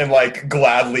 and like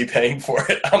gladly paying for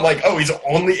it. I'm like, oh, he's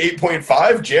only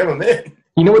 8.5? Jam him in.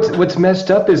 You know what's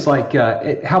messed up is like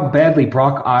how badly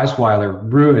Brock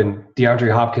Osweiler ruined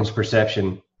DeAndre Hopkins'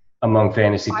 perception among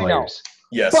fantasy players.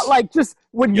 Yes. But like just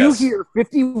when you hear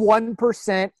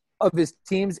 51% of his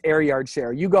team's air yard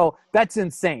share, you go, that's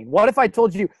insane. What if I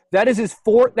told you that is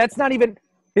that's not even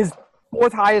his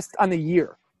 4th highest on the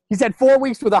year. He's had 4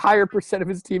 weeks with a higher percent of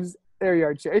his team's air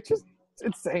yard share. It's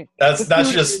insane. That's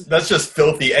just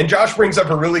filthy. And Josh brings up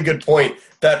a really good point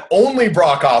that only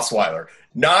Brock Osweiler,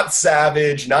 not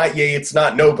Savage, not Yates,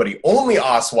 not nobody, only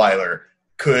Osweiler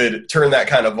could turn that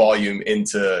kind of volume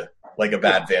into like a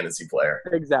bad fantasy player.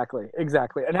 Exactly.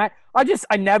 And I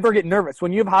never get nervous.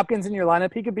 When you have Hopkins in your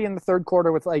lineup, he could be in the 3rd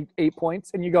quarter with like 8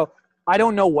 points, and you go, I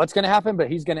don't know what's going to happen, but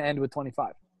he's going to end with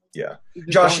 25. Yeah.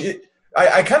 Josh,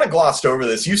 I kind of glossed over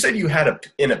this. You said you had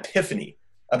an epiphany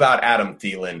about Adam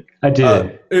Thielen. I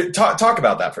did. Talk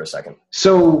about that for a second.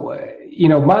 So,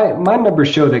 my numbers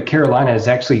show that Carolina is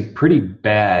actually pretty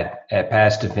bad at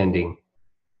pass defending.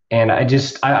 And I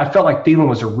felt like Thielen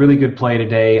was a really good play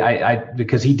today.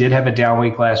 Because he did have a down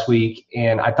week last week,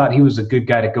 and I thought he was a good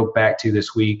guy to go back to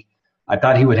this week. I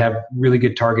thought he would have really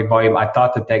good target volume. I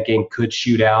thought that game could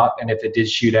shoot out, and if it did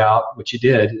shoot out, which it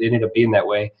did, it ended up being that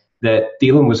way, that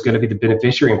Thielen was going to be the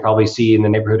beneficiary and probably see in the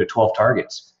neighborhood of 12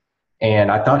 targets.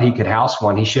 And I thought he could house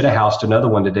one. He should have housed another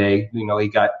one today. He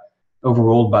got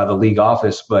overruled by the league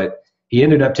office, but he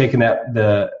ended up taking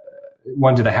the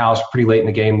one to the house pretty late in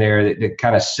the game there that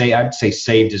kind of saved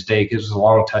his day because it was a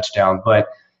long touchdown. But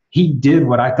he did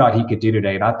what I thought he could do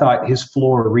today. And I thought his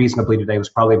floor reasonably today was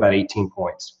probably about 18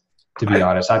 points, to be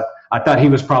honest. I thought he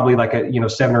was probably like a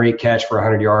 7 or 8 catch for a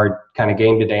 100-yard kind of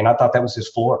game today. And I thought that was his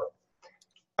floor.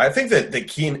 I think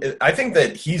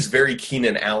that he's very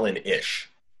Keenan Allen-ish.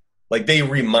 Like they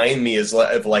remind me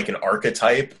of like an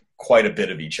archetype quite a bit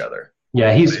of each other. Yeah,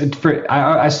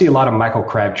 I see a lot of Michael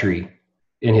Crabtree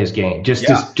in his game. Just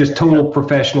total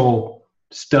professional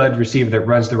stud receiver that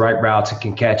runs the right routes and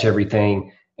can catch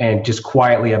everything and just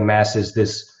quietly amasses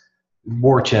this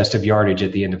war chest of yardage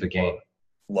at the end of the game.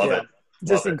 Love it.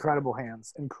 Just incredible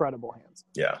hands. Incredible hands.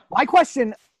 Yeah. My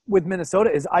question with Minnesota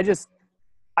is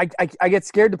I get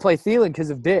scared to play Thielen because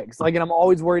of Diggs. Like, and I'm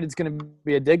always worried it's going to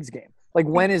be a Diggs game. Like,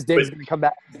 when is Diggs going to come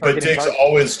back? But Diggs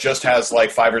always just has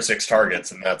like 5 or 6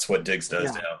 targets, and that's what Diggs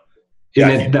does now.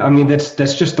 Yeah,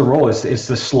 that's just the role. It's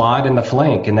the slot and the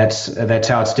flank, and that's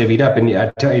how it's divvied up. And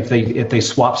I tell you, if they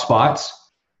swap spots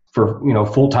for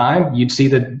full time, you'd see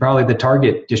probably the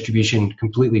target distribution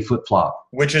completely flip flop.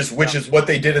 Which is what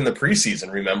they did in the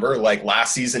preseason. Remember, like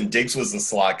last season, Diggs was the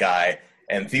slot guy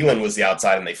and Thielen was the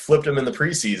outside, and they flipped him in the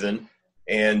preseason.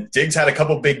 And Diggs had a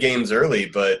couple big games early,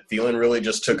 but Thielen really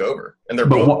just took over. And they're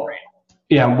both great.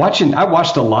 Yeah, I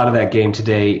watched a lot of that game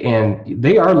today, and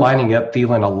they are lining up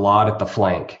Thielen a lot at the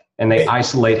flank, and they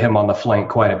isolate him on the flank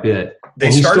quite a bit.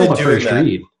 They started doing first that.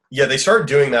 read. Yeah, they started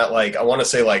doing that, like, I want to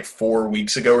say like 4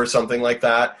 weeks ago or something like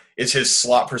that. Is his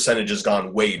slot percentage has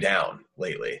gone way down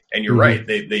lately. And you're right.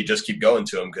 They just keep going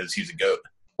to him because he's a GOAT.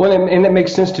 Well, and it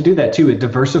makes sense to do that too. It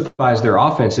diversifies their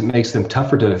offense. It makes them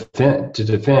tougher to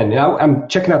defend. Now, I'm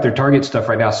checking out their target stuff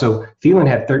right now. So Thielen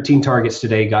had 13 targets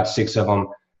today, got 6 of them,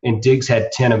 and Diggs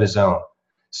had 10 of his own.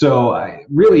 So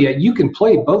really, you can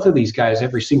play both of these guys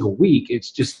every single week.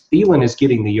 It's just Thielen is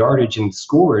getting the yardage and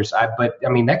scores. But I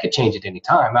mean, that could change at any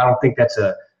time. I don't think that's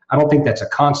a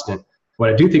constant. What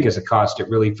I do think is a constant,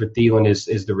 really, for Thielen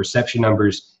is the reception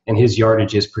numbers, and his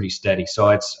yardage is pretty steady. So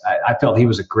I felt he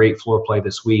was a great floor play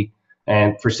this week,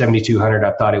 and for 7,200,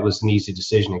 I thought it was an easy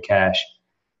decision in cash.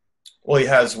 Well, he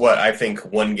has I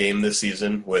think one game this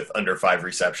season with under 5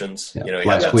 receptions. Yeah. He had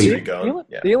Last that week. streak going.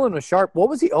 Thielen was sharp. What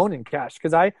was he owning cash?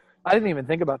 Because I didn't even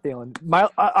think about Thielen.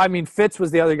 I mean, Fitz was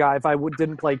the other guy. If I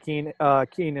didn't play Keenan, I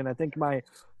think my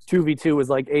 2v2 was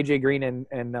like AJ Green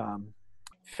and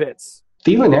Fitz.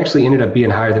 Thielen actually ended up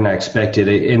being higher than I expected.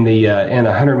 In the in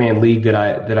a 100-man league that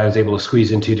I was able to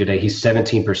squeeze into today, he's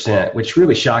 17%, which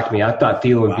really shocked me. I thought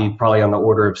Thielen would be probably on the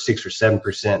order of 6 or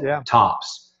 7%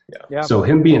 tops. Yeah. So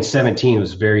him being 17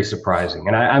 was very surprising,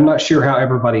 and I'm not sure how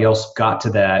everybody else got to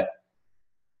that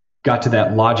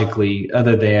logically,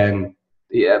 other than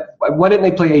why didn't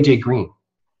they play AJ Green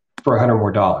for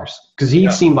 $100 more? Because he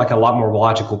seemed like a lot more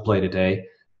logical play today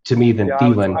to me than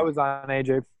Thielen. I was on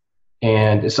AJ.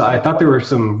 And so I thought there were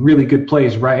some really good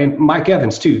plays, right? And Mike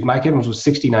Evans, too. Mike Evans was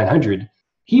 6,900.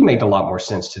 He made a lot more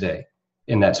sense today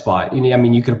in that spot. I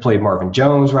mean, you could have played Marvin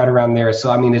Jones right around there.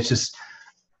 So, I mean, it's just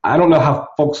I don't know how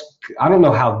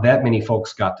that many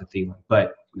folks got to Thielen.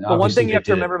 But one thing you have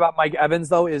to remember about Mike Evans,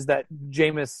 though, is that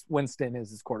Jameis Winston is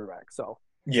his quarterback. So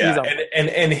yeah,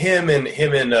 and him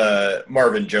and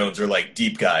Marvin Jones are like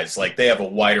deep guys. Like they have a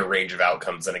wider range of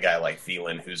outcomes than a guy like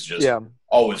Thielen, who's just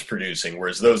always producing.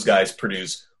 Whereas those guys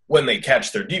produce when they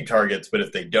catch their deep targets, but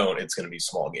if they don't, it's going to be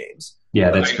small games.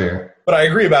 Yeah, that's fair. But I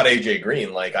agree about AJ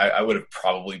Green. Like I would have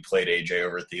probably played AJ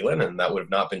over Thielen, and that would have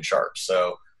not been sharp.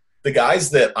 So the guys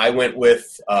that I went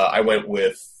with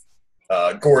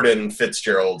Gordon,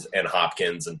 Fitzgerald, and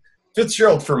Hopkins. And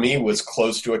Fitzgerald for me was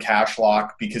close to a cash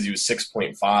lock because he was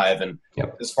 6.5. And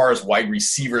as far as wide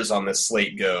receivers on this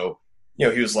slate go, he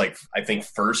was like, I think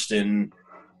first in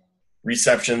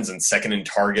receptions and second in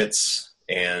targets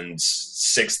and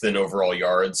sixth in overall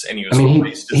yards. And he was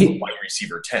placed as the wide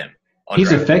receiver 10.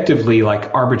 He's effectively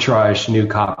like arbitrage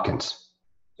Nuke Hopkins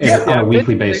on a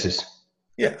weekly basis.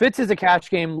 Yeah. Fitz is a cash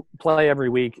game play every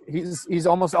week. He's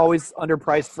almost always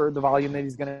underpriced for the volume that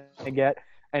he's going to get.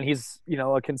 And he's,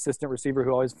 a consistent receiver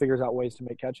who always figures out ways to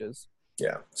make catches.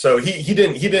 Yeah. So he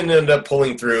didn't end up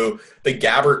pulling through. The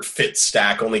Gabbert Fitz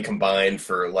stack only combined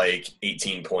for like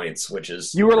 18 points, which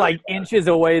is you were really like bad. Inches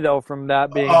away though from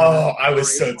that being. Oh, I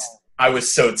was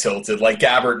so tilted. Like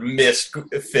Gabbert missed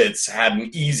Fitz, had an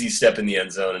easy step in the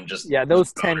end zone, and just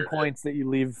those 10 points that you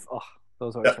leave. Oh,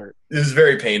 those always hurt. It was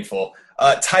very painful.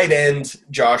 Tight end,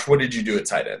 Josh. What did you do at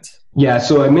tight end? Yeah,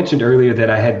 so I mentioned earlier that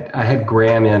I had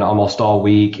Graham in almost all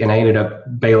week, and I ended up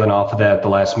bailing off of that at the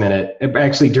last minute.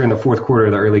 Actually, during the fourth quarter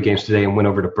of the early games today, and went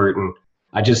over to Burton.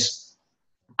 I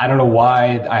don't know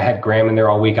why I had Graham in there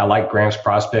all week. I like Graham's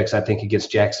prospects. I think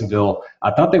against Jacksonville,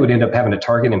 I thought they would end up having to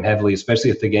target him heavily, especially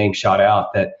if the game shot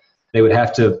out. That they would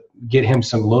have to get him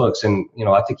some looks, and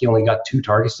I think he only got 2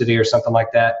 targets today or something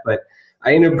like that. But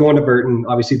I ended up going to Burton.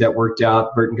 Obviously, that worked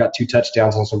out. Burton got 2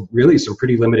 touchdowns on some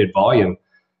pretty limited volume.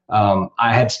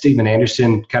 I had Steven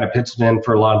Anderson kind of penciled in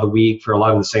for a lot of the week for a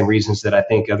lot of the same reasons that I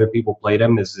think other people played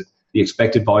him. Is that the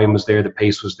expected volume was there, the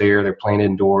pace was there, they're playing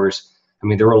indoors. I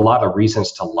mean, there were a lot of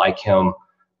reasons to like him,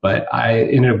 but I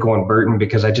ended up going Burton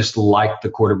because I just liked the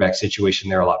quarterback situation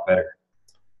there a lot better.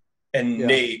 And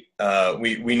Nate,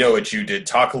 we know what you did.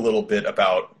 Talk a little bit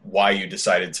about why you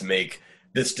decided to make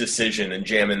this decision and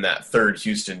jam in that third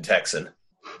Houston Texan.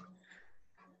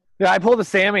 Yeah, I pulled a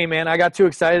Sammy, man. I got too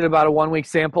excited about a 1-week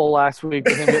sample last week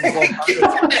with him getting 12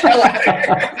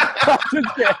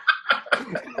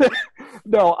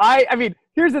 No, I mean,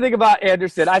 here's the thing about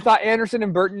Anderson. I thought Anderson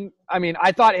and Burton –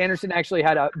 I thought Anderson actually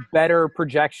had a better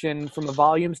projection from a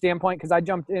volume standpoint because I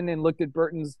jumped in and looked at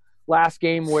Burton's last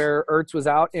game where Ertz was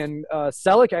out, and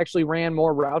Selleck actually ran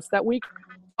more routes that week.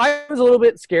 I was a little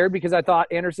bit scared because I thought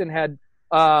Anderson had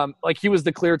he was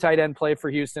the clear tight end play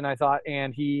for Houston, I thought,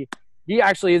 and he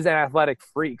actually is an athletic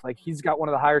freak. Like, he's got one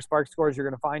of the higher SPARQ scores you're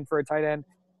going to find for a tight end.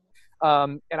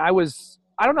 And I was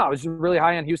just really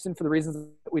high on Houston for the reasons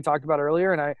that we talked about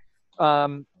earlier. And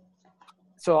that's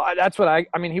what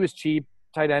he was cheap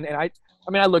tight end. And I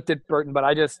looked at Burton, but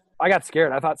I got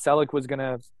scared. I thought Selleck was going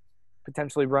to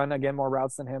potentially run again more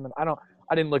routes than him. And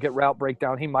I didn't look at route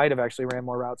breakdown. He might have actually ran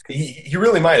more routes. He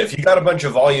really might have. He got a bunch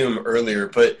of volume earlier.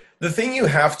 But the thing you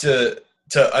have to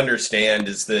understand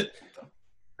is that,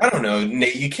 I don't know,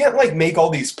 Nate, you can't like make all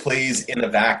these plays in a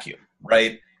vacuum,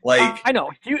 right? Like I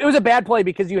know. It was a bad play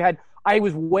because I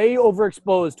was way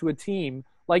overexposed to a team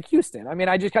like Houston. I mean,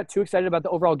 I just got too excited about the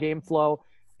overall game flow.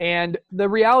 And the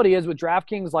reality is with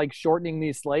DraftKings, like shortening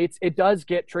these slates, it does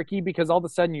get tricky because all of a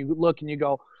sudden you look and you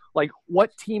go, like,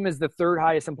 what team is the third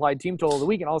highest implied team total of the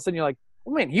week? And all of a sudden you're like,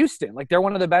 oh man, Houston, like they're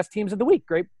one of the best teams of the week.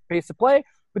 Great pace of play.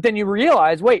 But then you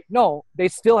realize, wait, no, they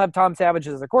still have Tom Savage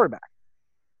as a quarterback.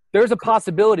 There's a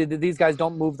possibility that these guys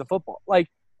don't move the football. Like,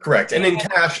 correct. And in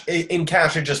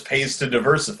cash, it just pays to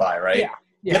diversify, right?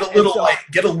 Yeah. Get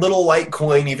a little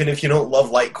Litecoin, even if you don't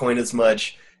love Litecoin as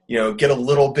much. You know, get a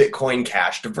little Bitcoin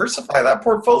Cash. Diversify that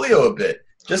portfolio a bit,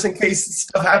 just in case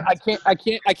stuff happens.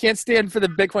 I can't stand for the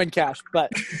Bitcoin Cash,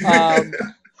 but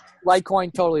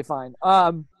Litecoin totally fine.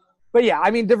 But yeah,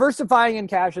 I mean, diversifying in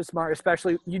cash is smart,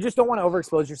 especially you just don't want to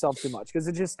overexpose yourself too much because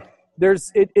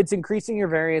it's increasing your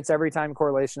variance every time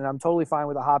correlation. And I'm totally fine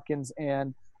with the Hopkins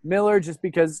and Miller just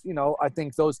because, you know, I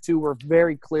think those two were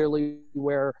very clearly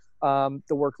where the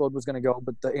workload was going to go.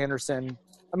 But the Anderson,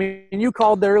 I mean, you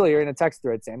called earlier in a text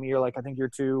thread, Sammy. You're like, I think you're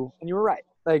two, and you were right.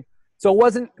 Like, so it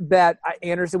wasn't that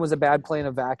Anderson was a bad play in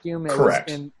a vacuum. It Correct.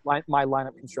 Was in my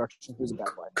lineup construction, he was a bad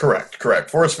play.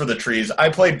 Correct. Forest for the trees. I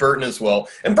played Burton as well,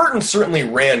 and Burton certainly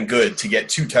ran good to get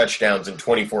 2 touchdowns and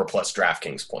 24-plus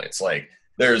DraftKings points. Like,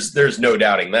 there's no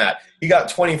doubting that. He got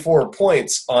 24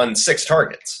 points on 6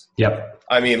 targets. Yep.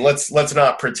 I mean, let's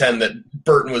not pretend that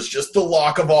Burton was just the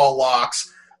lock of all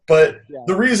locks. But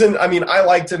the reason, I mean, I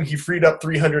liked him. He freed up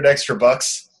 300 extra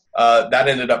bucks. That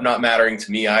ended up not mattering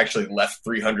to me. I actually left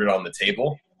 300 on the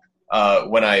table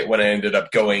when I ended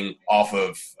up going off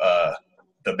of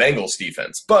the Bengals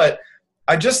defense. But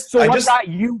what got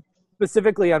you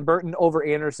specifically on Burton over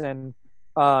Anderson?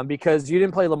 Because you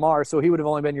didn't play Lamar, so he would have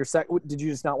only been your second. Did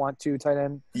you just not want 2 tight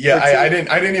end? Yeah, I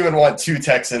didn't even want 2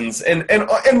 Texans. And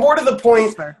more to the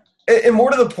point. And more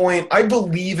to the point, I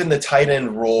believe in the tight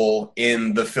end role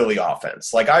in the Philly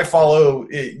offense. Like, I follow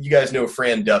 – you guys know who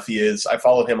Fran Duffy is. I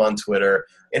follow him on Twitter.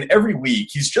 And every week,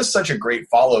 he's just such a great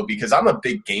follow because I'm a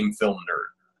big game film nerd.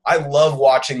 I love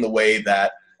watching the way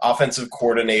that offensive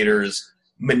coordinators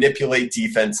manipulate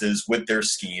defenses with their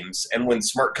schemes. And when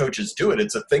smart coaches do it,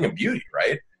 it's a thing of beauty,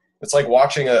 right? It's like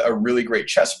watching a really great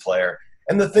chess player.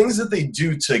 And the things that they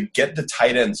do to get the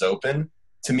tight ends open –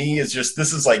 to me is just,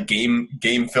 this is like game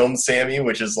film Sammy,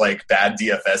 which is like bad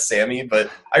DFS Sammy, but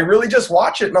I really just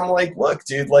watch it and I'm like, look,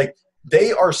 dude, like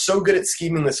they are so good at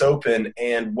scheming this open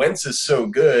and Wentz is so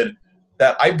good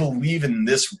that I believe in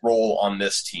this role on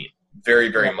this team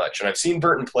very, very much. And I've seen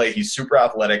Burton play. He's super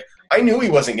athletic. I knew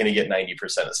he wasn't going to get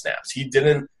 90% of snaps. He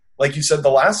didn't, like you said, the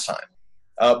last time.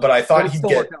 But I thought he'd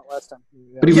get. Last time.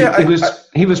 But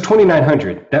he was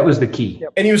 2,900. That was the key.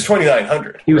 Yep. And he was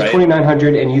 2,900. He was right?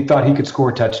 2,900, and you thought he could score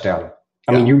a touchdown.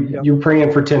 I mean, you were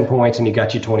praying for 10 points, and he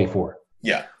got you 24.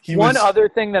 Yeah. One other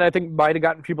thing that I think might have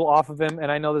gotten people off of him,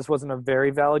 and I know this wasn't a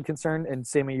very valid concern, and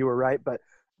Sammy, you were right, but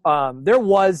there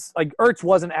was like Ertz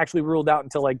wasn't actually ruled out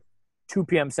until like 2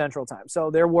 p.m. Central Time.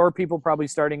 So there were people probably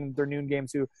starting their noon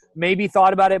games who maybe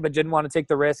thought about it but didn't want to take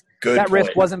the risk.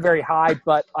 Risk wasn't very high,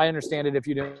 but I understand it if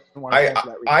you didn't want to take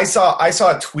that risk. I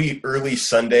saw a tweet early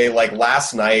Sunday, like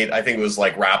last night, I think it was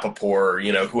like Rappaport,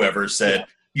 you know, whoever said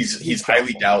he's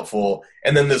highly doubtful.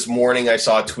 And then this morning I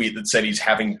saw a tweet that said he's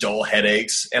having dull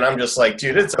headaches. And I'm just like,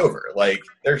 dude, it's over. Like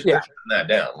they're shutting that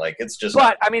down. Like it's just.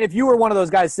 But I mean, if you were one of those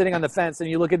guys sitting on the fence and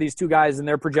you look at these 2 guys and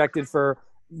they're projected for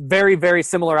very, very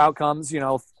similar outcomes, you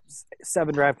know,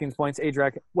 7 DraftKings points, 8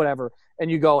 whatever,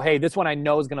 and you go, hey, this one I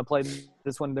know is going to play.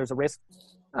 This one there's a risk.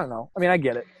 I don't know. I mean, I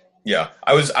get it. Yeah,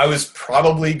 I was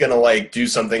probably going to like do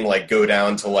something like go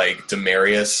down to like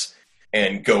Demarius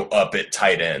and go up at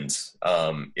tight ends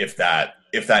if that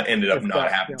ended up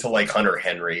not happening to like Hunter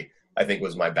Henry. I think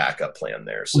was my backup plan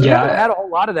there. So yeah, I had a whole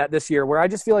lot of that this year where I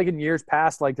just feel like in years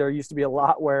past, like there used to be a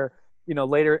lot where, you know,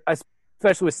 later,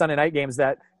 especially with Sunday night games,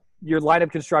 that your lineup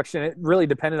construction, it really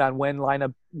depended on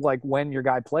when your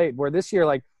guy played. Where this year,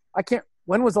 like,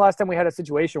 when was the last time we had a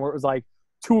situation where it was like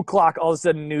 2:00, all of a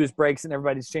sudden news breaks and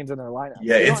everybody's changing their lineup?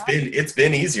 Yeah, it's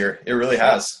been easier. It really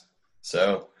has.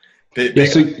 So,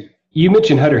 so you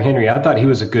mentioned Hunter Henry. I thought he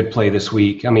was a good play this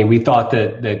week. I mean, we thought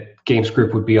that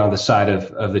GameScript would be on the side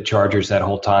of the Chargers that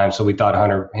whole time. So we thought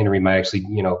Hunter Henry might actually,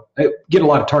 you know, get a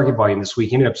lot of target volume this week.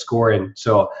 He ended up scoring.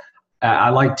 So I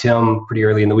liked him pretty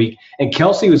early in the week. And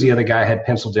Kelsey was the other guy I had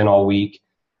penciled in all week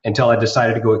until I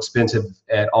decided to go expensive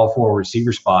at all 4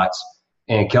 receiver spots.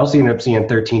 And Kelsey ended up seeing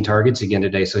 13 targets again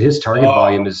today. So his target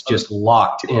volume is just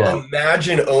locked in.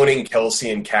 Imagine owning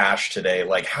Kelsey and Cash today.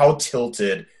 Like, how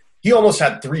tilted. He almost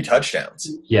had 3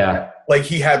 touchdowns. Yeah. Like,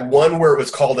 he had one where it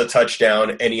was called a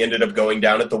touchdown, and he ended up going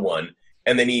down at the 1.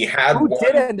 And then he had Who one.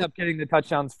 did end up getting the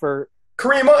touchdowns for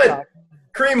Kareem Hunt.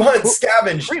 Kareem Hunt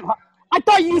scavenged. I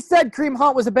thought you said Kareem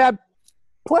Hunt was a bad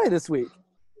play this week.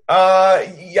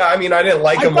 Yeah, I mean, I didn't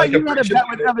like him. I thought you had a bet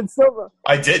with Evan Silva.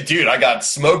 I did, dude. I got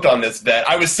smoked on this bet.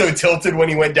 I was so tilted when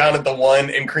he went down at the 1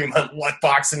 and Kareem Hunt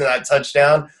luck-boxed into that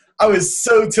touchdown. I was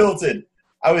so tilted.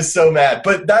 I was so mad.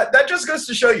 But that just goes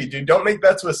to show you, dude, don't make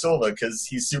bets with Silva because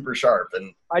he's super sharp.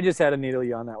 And I just had to needle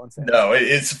you on that one, Sam. No,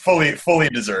 it's fully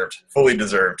deserved. Fully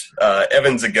deserved.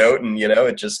 Evan's a GOAT, and,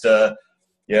 it just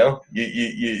you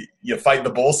fight the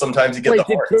bull, sometimes you get the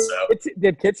horn.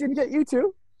 Did Kitchen get you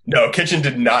too? No, Kitchen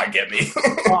did not get me.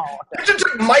 Oh, okay. Kitchen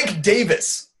took Mike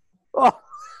Davis. Oh.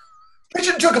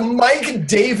 Kitchen took Mike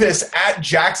Davis at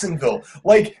Jacksonville.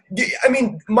 Like, I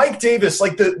mean, Mike Davis,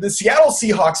 like the Seattle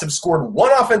Seahawks have scored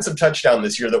 1 offensive touchdown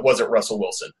this year that wasn't Russell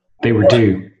Wilson. They were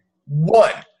due.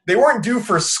 1. They weren't due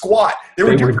for squat. They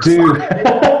were due.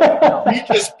 We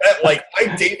just bet like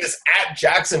Mike Davis at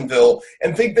Jacksonville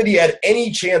and think that he had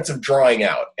any chance of drawing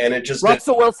out. And it just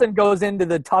Russell Wilson goes into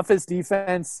the toughest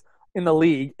defense in the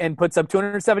league and puts up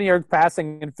 270 yards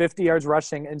passing and 50 yards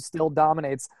rushing and still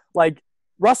dominates. Like,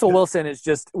 Russell Wilson is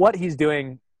just what he's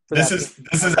doing. This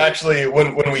is actually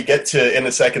when we get to in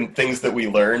a second things that we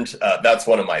learned. That's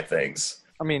one of my things.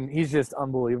 I mean, he's just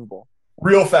unbelievable.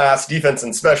 Real fast defense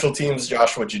and special teams.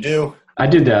 Josh, what'd you do? I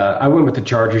did. I went with the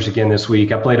Chargers again this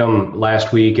week. I played them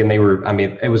last week, and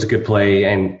it was a good play.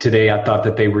 And today I thought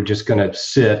that they were just going to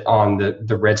sit on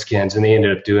the Redskins, and they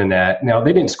ended up doing that. Now,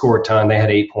 they didn't score a ton. They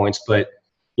had 8 points, but,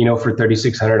 for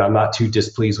 3,600, I'm not too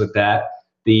displeased with that.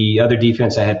 The other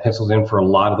defense I had penciled in for a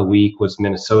lot of the week was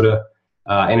Minnesota.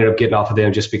 I ended up getting off of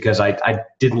them just because I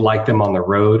didn't like them on the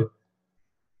road.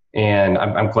 And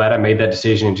I'm glad I made that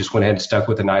decision and just went ahead and stuck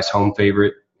with a nice home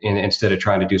favorite instead of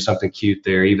trying to do something cute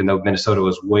there, even though Minnesota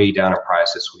was way down in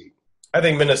price this week. I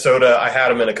think Minnesota, I had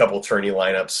them in a couple tourney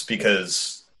lineups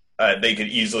because they could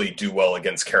easily do well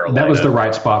against Carolina. That was the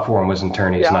right spot for them, was in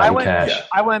tourneys, not in cash. Yeah.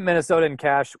 I went Minnesota in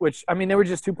cash, which, I mean, they were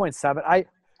just 2.7.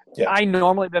 I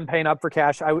normally been paying up for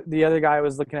cash. The other guy I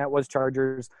was looking at was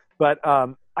Chargers, but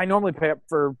I normally pay up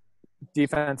for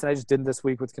defense, and I just didn't this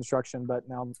week with construction, but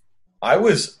now I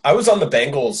was on the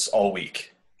Bengals all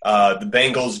week. The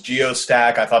Bengals Geo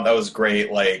stack, I thought that was great.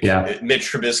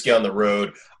 Mitch Trubisky on the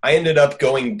road. I ended up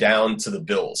going down to the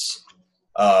Bills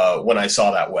when I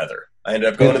saw that weather. I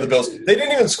ended up going to the Bills. They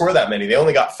didn't even score that many. They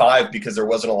only got 5 because there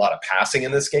wasn't a lot of passing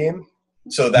in this game.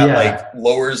 So that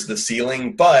lowers the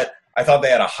ceiling. But I thought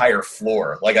they had a higher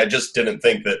floor. Like, I just didn't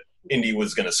think that Indy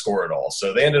was going to score it all.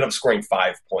 So they ended up scoring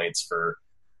 5 points for,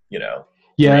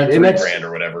 $3,000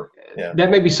 or whatever. Yeah. That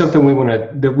may be something we want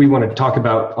to talk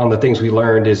about on the things we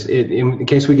learned is in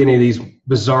case we get any of these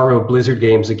bizarro Blizzard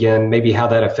games again, maybe how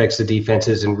that affects the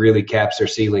defenses and really caps their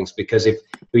ceilings. Because if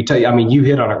we tell you, I mean, you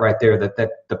hit on it right there that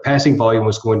the passing volume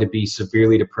was going to be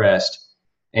severely depressed,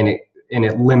 and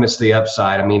it limits the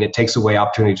upside. I mean, it takes away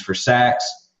opportunities for sacks,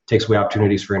 takes away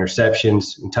opportunities for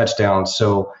interceptions and touchdowns.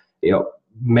 So,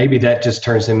 maybe that just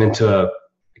turns them into a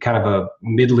kind of a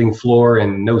middling floor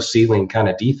and no ceiling kind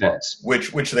of defense.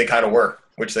 Which they kind of were.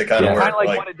 Kind of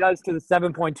like what it does to the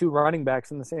 7.2 running backs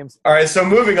in the same. All right, so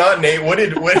moving on, Nate.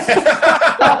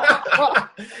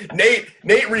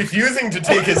 Nate refusing to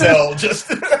take his L.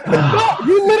 Just no,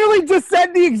 you literally just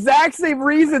said the exact same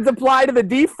reasons apply to the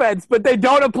defense, but they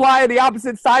don't apply to the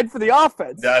opposite side for the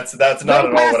offense. That's not at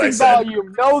all what I said.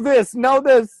 Volume. Know this.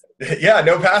 Yeah,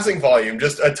 no passing volume,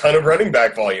 just a ton of running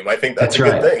back volume. I think that's a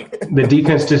right. good thing. The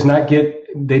defense do not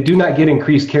get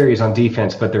increased carries on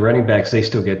defense, but the running backs, they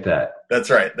still get that.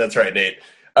 That's right, Nate.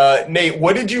 Nate,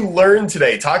 what did you learn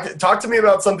today? Talk to me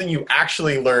about something you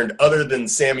actually learned other than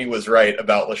Sammy was right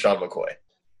about LaShawn McCoy.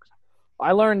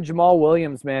 I learned Jamal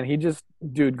Williams, man.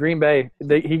 Green Bay,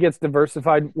 he gets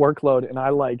diversified workload, and I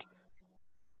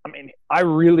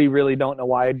really, really don't know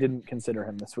why I didn't consider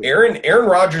him this week. Aaron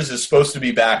Rodgers is supposed to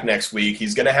be back next week.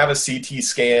 He's going to have a CT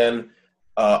scan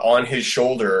on his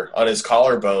shoulder, on his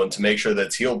collarbone, to make sure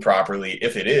that's healed properly.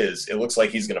 If it is, it looks like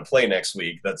he's going to play next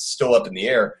week. That's still up in the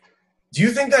air. Do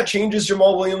you think that changes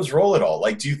Jamal Williams' role at all?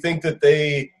 Like, do you think that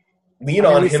they lean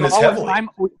on him as heavily?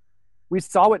 We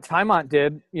saw what Tymont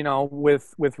did,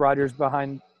 with Rodgers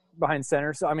behind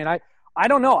center. So, I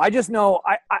don't know. I just know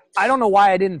I don't know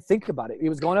why I didn't think about it. He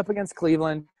was going up against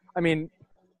Cleveland.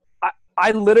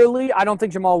 I don't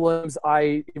think Jamal Williams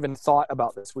I even thought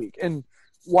about this week. And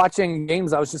watching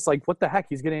games, I was just like, what the heck?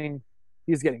 He's getting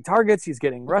He's getting targets. He's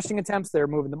getting rushing attempts. They're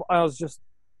moving the ball. I was just.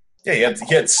 Yeah,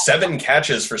 he had 7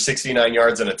 catches for 69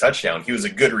 yards and a touchdown. He was a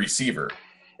good receiver.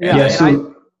 Yeah,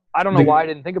 so I don't know why I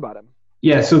didn't think about him.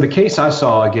 Yeah, so the case I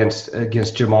saw against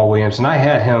Jamal Williams, and I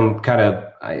had him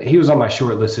he was on my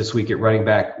short list this week at running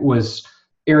back, was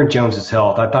Aaron Jones'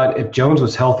 health. I thought if Jones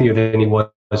was healthier than he was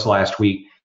last week,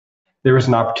 there was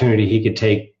an opportunity he could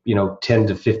take, 10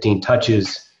 to 15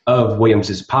 touches of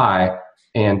Williams' pie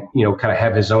and, kind of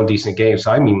have his own decent game.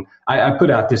 So, I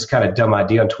put out this kind of dumb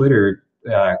idea on Twitter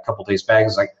a couple of days back.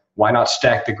 It's like, why not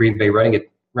stack the Green Bay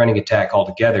running attack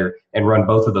altogether and run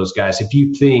both of those guys? If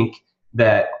you think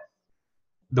that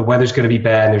the weather's going to be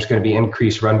bad and there's going to be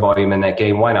increased run volume in that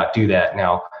game, why not do that?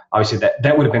 Now, obviously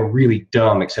that would have been really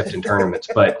dumb except in tournaments,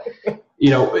 but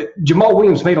Jamal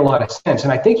Williams made a lot of sense.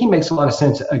 And I think he makes a lot of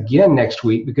sense again next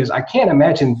week, because I can't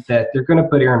imagine that they're going to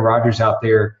put Aaron Rodgers out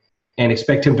there and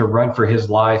expect him to run for his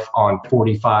life on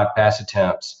 45 pass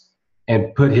attempts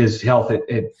and put his health at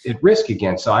risk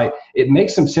again. So it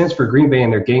makes some sense for Green Bay in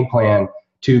their game plan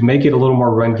to make it a little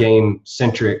more run game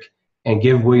centric and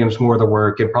give Williams more of the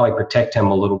work and probably protect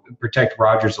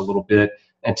Rodgers a little bit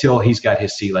until he's got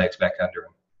his sea legs back under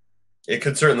him. It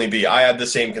could certainly be. I had the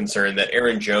same concern that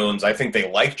Aaron Jones, I think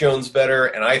they like Jones better,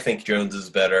 and I think Jones is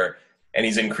better, and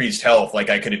he's increased health. Like,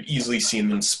 I could have easily seen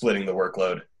them splitting the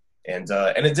workload. And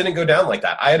it didn't go down like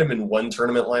that. I had him in one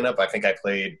tournament lineup. I think I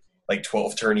played like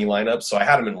 12 tourney lineups, so I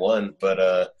had him in one.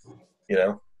 But,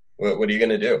 what are you going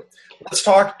to do? Let's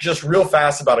talk just real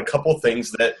fast about a couple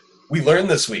things that we learned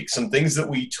this week, some things that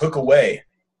we took away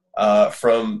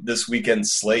from this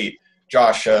weekend's slate.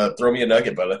 Josh, throw me a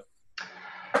nugget, brother.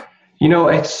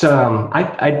 It's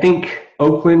I think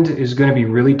Oakland is going to be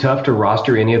really tough to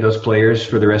roster any of those players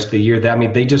for the rest of the year.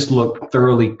 They just look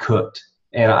thoroughly cooked.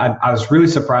 And I was really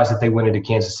surprised that they went into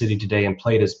Kansas City today and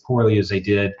played as poorly as they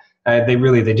did.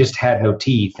 They just had no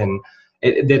teeth. And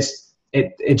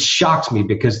it shocked me,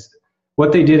 because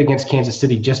what they did against Kansas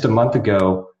City just a month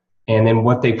ago, and then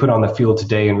what they put on the field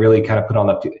today, and really kind of put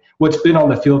on what's been on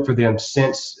the field for them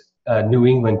since New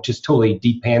England just totally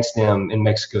de-pantsed them in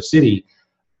Mexico City.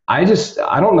 I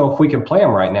don't know if we can play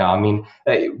them right now.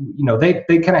 They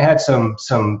kind of had some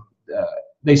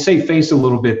they saved face a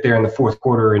little bit there in the fourth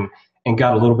quarter and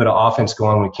got a little bit of offense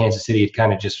going when Kansas City had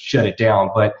kind of just shut it down.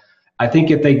 But I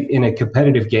think if they, in a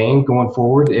competitive game going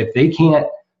forward, if they can't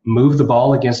move the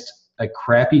ball against a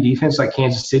crappy defense like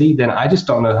Kansas City, then I just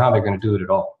don't know how they're going to do it at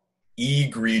all.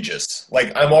 Egregious.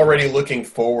 Like, I'm already looking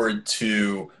forward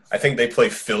to, I think they play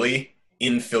Philly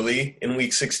in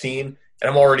week 16. And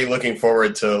I'm already looking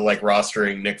forward to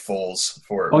rostering Nick Foles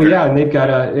for. Oh yeah, and they've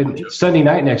got Sunday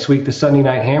night next week. The Sunday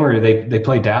night Hammer. They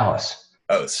play Dallas.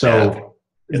 Oh, so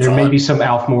there may be some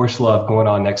Alf Morse love going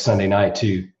on next Sunday night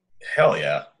too. Hell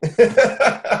yeah,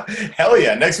 hell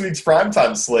yeah! Next week's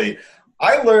primetime slate.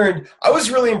 I was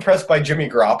really impressed by Jimmy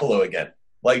Garoppolo again.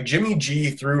 Like, Jimmy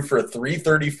G threw for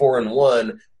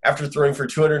 334-1 after throwing for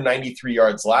 293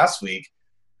 yards last week.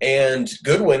 And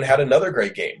Goodwin had another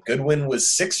great game. Goodwin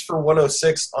was 6 for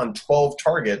 106 on 12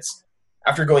 targets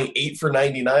after going 8 for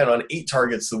 99 on 8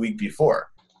 targets the week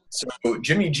before. So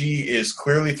Jimmy G is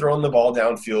clearly throwing the ball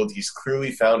downfield. He's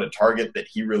clearly found a target that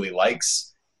he really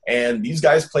likes. And these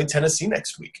guys play Tennessee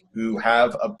next week, who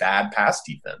have a bad pass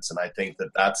defense. And I think that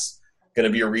that's going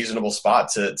to be a reasonable spot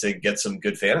to get some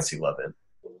good fantasy love in.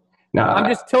 No,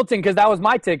 I'm just tilting because that was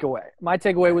my takeaway. My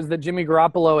takeaway was that Jimmy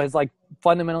Garoppolo has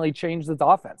fundamentally changed his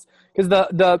offense.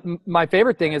 Because my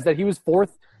favorite thing is that he was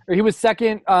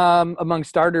second among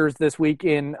starters this week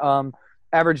in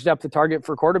average depth of target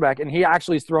for quarterback, and he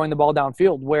actually is throwing the ball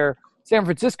downfield, where San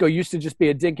Francisco used to just be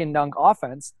a dink and dunk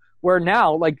offense, where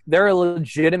now they're a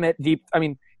legitimate deep.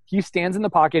 He stands in the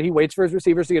pocket, he waits for his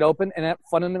receivers to get open, and that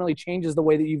fundamentally changes the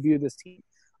way that you view this team.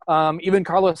 Even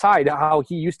Carlos Hyde, how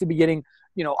he used to be getting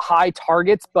high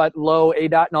targets but low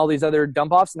ADOT and all these other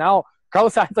dump offs. Now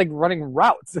Carlos Hyde's running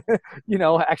routes,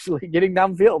 actually getting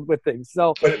downfield with things.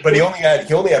 So, but he only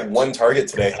had one target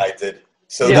today. Hyde did.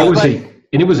 So yeah,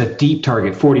 it was a deep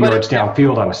target, 40 yards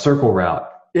downfield on a circle route.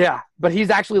 Yeah, but he's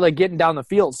actually getting down the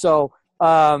field. So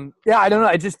I don't know.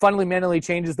 It just fundamentally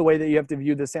changes the way that you have to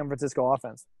view the San Francisco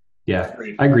offense. Yeah,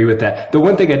 I agree with that. The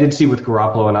one thing I did see with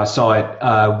Garoppolo, and I saw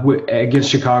it against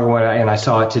Chicago, and I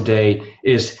saw it today,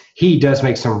 is he does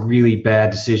make some really bad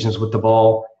decisions with the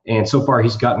ball. And so far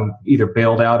he's gotten either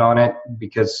bailed out on it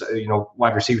because,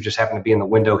 wide receiver just happened to be in the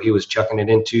window he was chucking it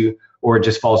into, or it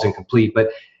just falls incomplete.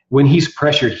 But when he's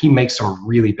pressured, he makes some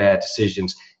really bad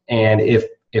decisions. And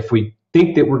if we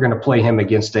think that we're going to play him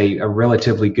against a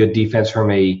relatively good defense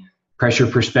from a pressure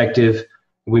perspective,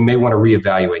 we may want to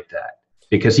reevaluate that.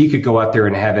 because he could go out there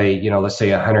and have a, let's say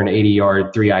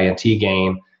 180-yard 3 INT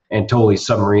game and totally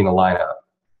submarine a lineup.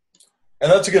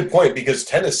 And that's a good point, because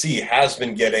Tennessee has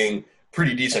been getting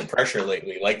pretty decent pressure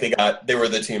lately. Like they were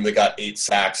the team that got 8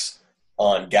 sacks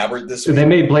on Gabbert this week. They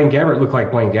made Blaine Gabbert look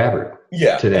like Blaine Gabbert.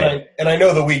 Yeah, today. And I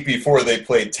know the week before they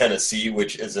played Tennessee,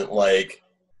 which isn't like,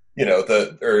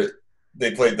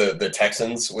 they played the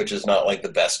Texans, which is not like the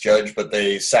best judge, but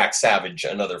they sacked Savage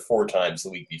another 4 times the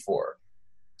week before.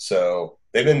 So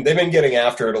they've been getting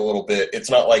after it a little bit.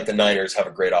 It's not like the Niners have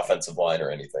a great offensive line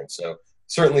or anything. So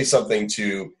certainly something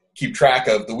to keep track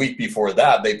of. The week before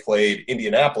that, they played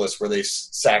Indianapolis, where they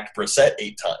sacked Brissett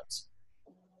 8 times.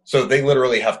 So they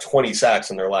literally have 20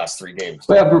 sacks in their last 3 games.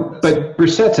 Well, but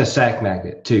Brissett's a sack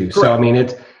magnet too. Correct. So I mean,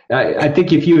 I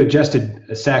think if you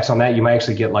adjusted sacks on that, you might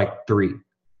actually get like 3.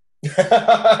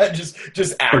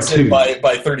 just absent by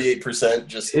 38%.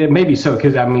 Just maybe so,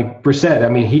 because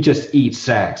Brissett, he just eats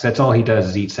sacks. That's all he does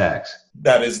is eat sacks.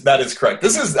 That is correct.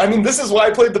 This is why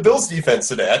I played the Bills defense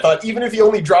today. I thought even if he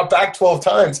only dropped back 12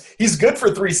 times, he's good for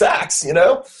 3 sacks.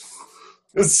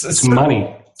 It's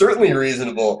money. Certainly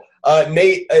reasonable.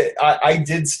 Nate, I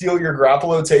did steal your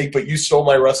Garoppolo take, but you stole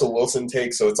my Russell Wilson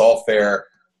take, so it's all fair.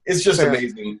 It's just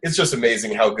amazing. It's just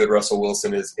amazing how good Russell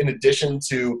Wilson is. In addition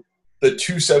to the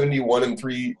 271 and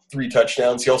three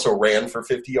touchdowns, he also ran for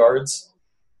 50 yards.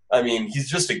 He's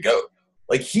just a GOAT.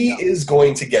 Like, he is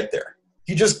going to get there.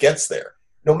 He just gets there.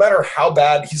 No matter how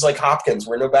bad, he's like Hopkins,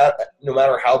 where no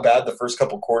matter how bad the first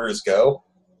couple quarters go,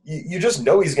 you just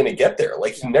know he's going to get there.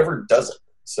 Like, he never doesn't.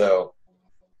 So,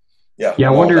 yeah. I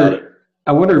wonder,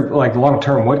 like, long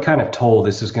term, what kind of toll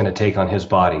this is going to take on his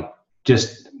body.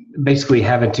 Just basically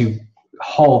having to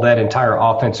haul that entire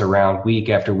offense around week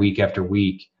after week after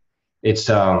week. It's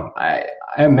I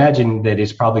imagine that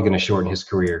it's probably going to shorten his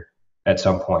career at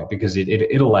some point, because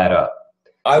it'll add up.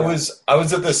 I was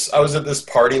at this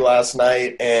party last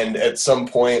night, and at some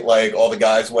point, like, all the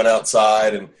guys went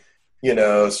outside and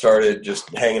started just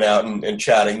hanging out and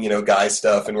chatting, guy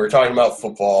stuff, and we were talking about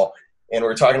football and we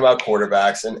were talking about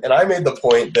quarterbacks, and I made the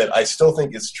point that I still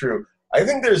think is true. I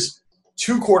think there's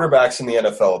 2 quarterbacks in the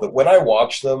NFL that when I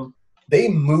watch them, they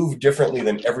move differently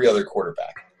than every other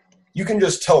quarterback. You can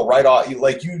just tell right off,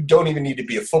 like, you don't even need to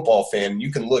be a football fan. You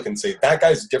can look and say, that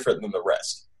guy's different than the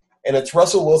rest. And it's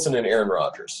Russell Wilson and Aaron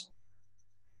Rodgers.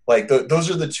 Like, those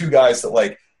are the 2 guys that,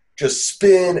 like, just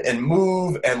spin and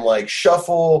move and, like,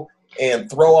 shuffle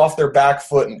and throw off their back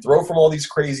foot and throw from all these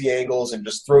crazy angles and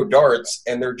just throw darts,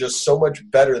 and they're just so much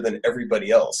better than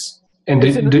everybody else. And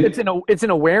it's an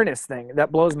awareness thing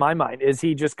that blows my mind. Is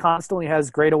he just constantly has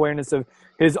great awareness of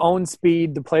his own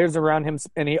speed, the players around him,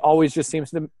 and he always just seems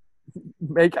to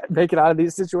make it out of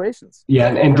these situations. Yeah,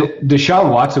 and Deshaun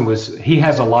Watson he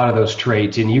has a lot of those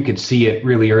traits, and you could see it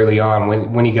really early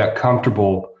on when he got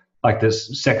comfortable, like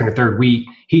this second or third week.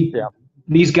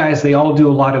 These guys, they all do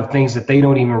a lot of things that they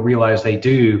don't even realize they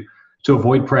do to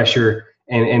avoid pressure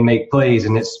and make plays,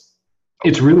 and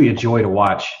it's really a joy to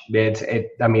watch.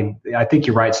 I think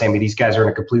you're right, Sammy. These guys are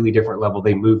on a completely different level.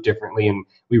 They move differently, and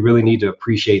we really need to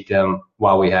appreciate them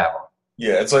while we have them.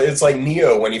 Yeah, it's like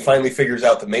Neo when he finally figures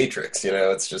out the Matrix.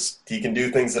 It's just he can do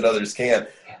things that others can't.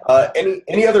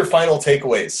 Any other final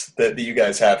takeaways that you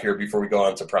guys have here before we go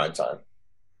on to primetime?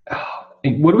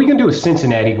 What are we going to do with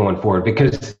Cincinnati going forward?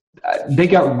 Because they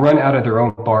got run out of their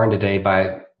own barn today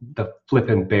by the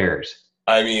flipping Bears.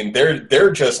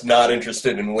 They're just not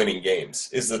interested in winning games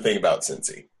is the thing about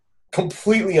Cincy.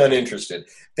 Completely uninterested.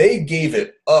 They gave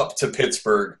it up to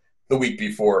Pittsburgh the week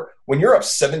before. When you're up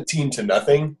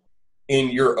 17-0 in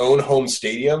your own home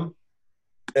stadium,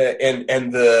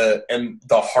 and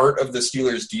the heart of the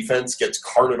Steelers defense gets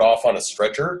carted off on a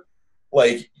stretcher,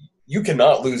 like, you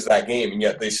cannot lose that game, and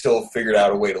yet they still figured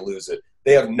out a way to lose it.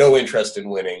 They have no interest in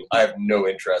winning. I have no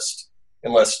interest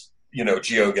unless,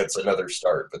 Gio gets another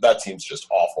start, but that team's just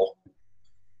awful.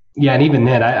 Yeah, and even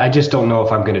then, I just don't know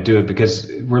if I'm going to do it, because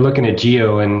we're looking at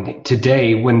Gio, and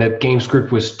today when the game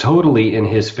script was totally in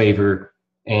his favor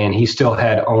and he still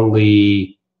had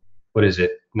only,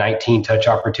 19 touch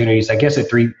opportunities. I guess at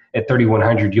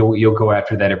 3,100, you'll go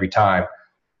after that every time.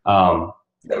 Yeah,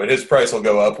 but his price will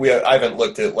go up. I haven't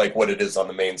looked at like what it is on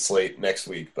the main slate next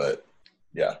week, but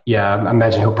yeah. Yeah, I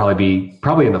imagine he'll probably be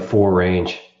in the 4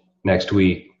 range next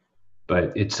week.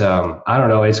 But it's I don't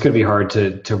know. It's going to be hard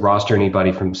to roster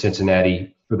anybody from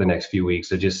Cincinnati for the next few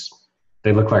weeks.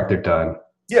 They look like they're done.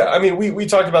 Yeah, we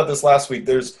talked about this last week.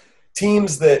 There's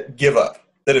teams that give up,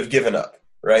 that have given up,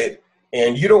 right?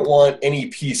 And you don't want any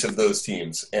piece of those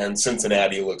teams. And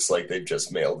Cincinnati looks like they've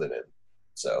just mailed it in.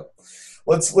 So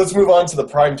let's move on to the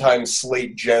primetime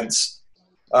slate, gents.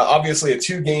 Obviously a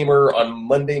 2-gamer on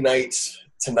Monday night,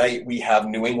 tonight we have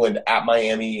New England at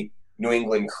Miami. New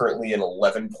England currently an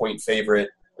 11-point favorite.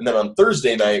 And then on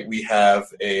Thursday night, we have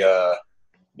a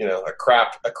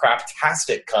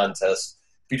craptastic contest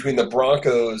between the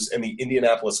Broncos and the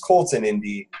Indianapolis Colts in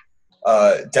Indy.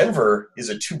 Denver is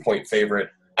a 2-point favorite.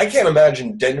 I can't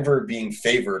imagine Denver being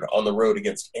favored on the road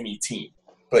against any team,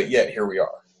 but yet here we are.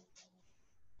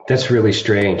 That's really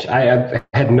strange. I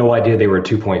had no idea they were a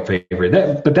 2-point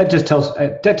favorite. But that just tells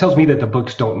me that the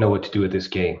books don't know what to do with this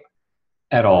game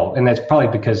at all, and that's probably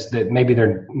because maybe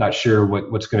they're not sure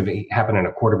what's going to be happening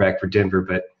at quarterback for Denver.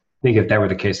 But I think if that were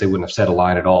the case, they wouldn't have set a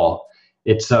line at all.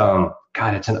 It's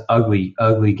it's an ugly,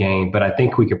 ugly game, but I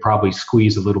think we could probably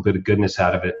squeeze a little bit of goodness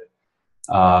out of it.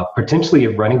 Potentially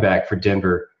a running back for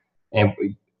Denver, and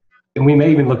we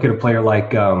may even look at a player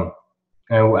like.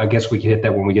 I guess we can hit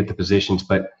that when we get the positions,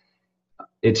 but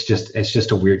it's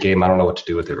just a weird game. I don't know what to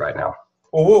do with it right now.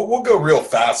 Well, we'll go real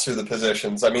fast through the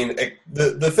positions. I mean,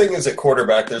 the thing is at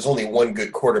quarterback, there's only one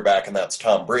good quarterback, and that's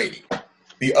Tom Brady.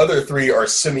 The other three are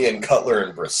Simeon, Cutler,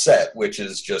 and Brissett, which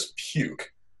is just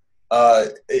puke.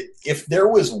 If there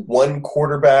was one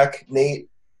quarterback, Nate,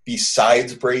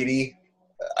 besides Brady,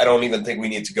 I don't even think we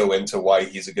need to go into why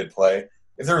he's a good play.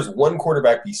 If there was one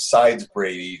quarterback besides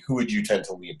Brady, who would you tend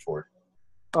to lean toward?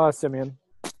 Simeon.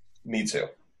 Me too.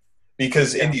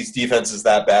 Because Indy's defense is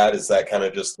that bad? Is that kind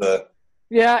of just the –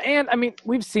 Yeah, and, I mean,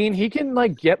 we've seen he can,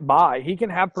 get by. He can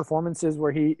have performances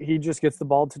where he just gets the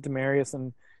ball to Demaryius,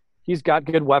 and he's got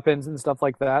good weapons and stuff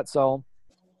like that. So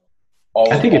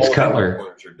I think it's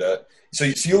Cutler. So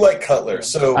you like Cutler.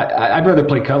 So I'd rather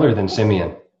play Cutler than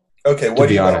Simeon. Okay, to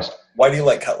be honest. Why do you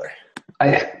like Cutler?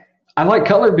 I like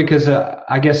Cutler because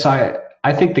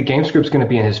I think the game script's going to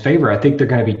be in his favor. I think they're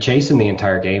going to be chasing the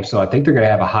entire game, so I think they're going to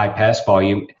have a high pass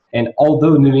volume. And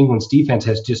although New England's defense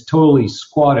has just totally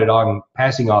squatted on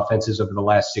passing offenses over the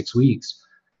last 6 weeks,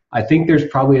 I think there's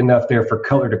probably enough there for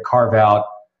Cutler to carve out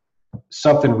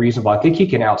something reasonable. I think he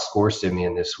can outscore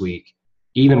Simeon this week,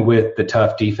 even with the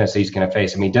tough defense that he's going to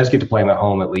face. I mean, he does get to play him at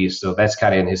home at least, so that's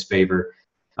kind of in his favor.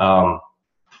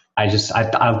 I just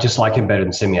like him better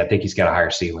than Simeon. I think he's got a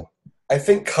higher ceiling. I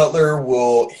think Cutler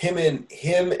him and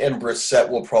Brissett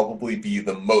will probably be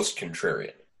the most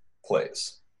contrarian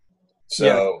plays. So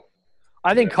yeah.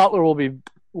 I think Cutler will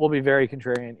be very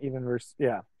contrarian, even versus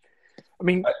I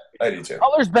mean, I do too.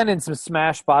 Cutler's been in some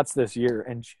smash spots this year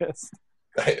and just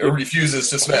refuses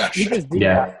to smash. He just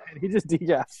degassed.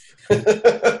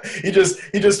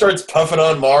 he just starts puffing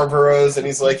on Marlboros, and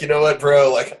he's like, you know what,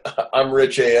 bro? Like, I'm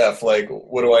rich AF. Like,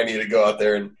 what do I need to go out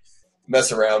there and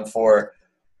mess around for?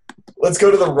 Let's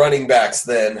go to the running backs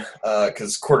then,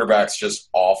 because quarterback's just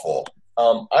awful.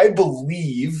 I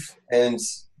believe, and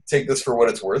take this for what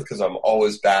it's worth, because I'm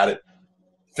always bad at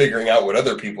figuring out what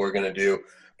other people are going to do,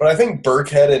 but I think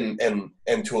Burkhead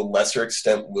and to a lesser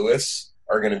extent Lewis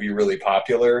are going to be really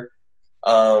popular.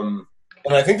 And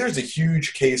I think there's a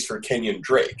huge case for Kenyon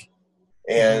Drake.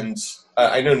 And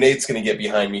I know Nate's going to get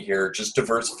behind me here, just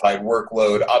diversified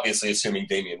workload, obviously assuming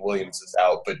Damian Williams is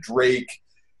out, but Drake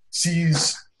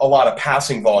sees a lot of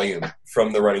passing volume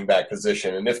from the running back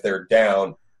position. And if they're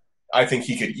down, I think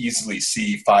he could easily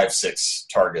see 5-6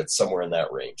 targets somewhere in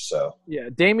that range. So yeah,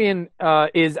 Damian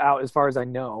is out as far as I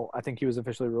know. I think he was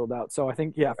officially ruled out. So I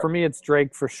think, for me, it's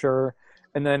Drake for sure.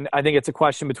 And then I think it's a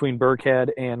question between Burkhead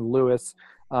and Lewis.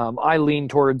 I lean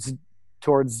towards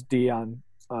Dion,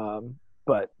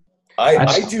 but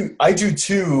I do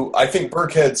too. I think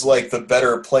Burkhead's like the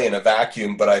better play in a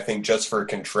vacuum, but I think just for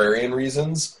contrarian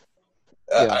reasons,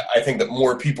 I think that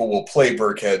more people will play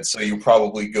Burkhead, so you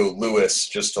probably go Lewis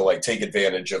just to take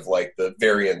advantage of the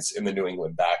variance in the New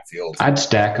England backfield. I'd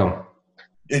stack them.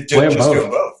 Just do them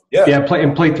both. Yeah.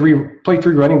 Play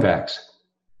three running backs.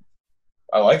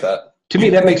 I like that. To me,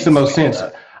 that makes the most sense.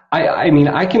 I mean,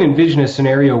 I can envision a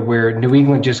scenario where New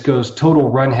England just goes total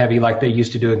run heavy like they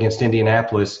used to do against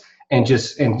Indianapolis, and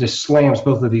just slams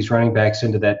both of these running backs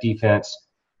into that defense.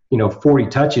 40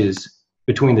 touches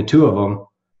between the two of them.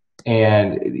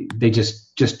 And they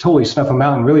just totally snuff them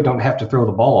out and really don't have to throw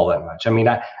the ball all that much. I mean,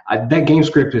 that game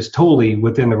script is totally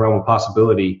within the realm of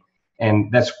possibility,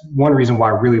 and that's one reason why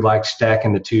I really like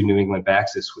stacking the two New England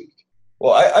backs this week.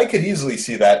 Well, I could easily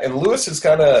see that. And Lewis is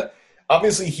kind of –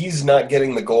 obviously he's not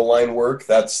getting the goal line work.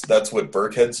 That's what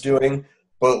Burkhead's doing.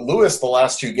 But Lewis, the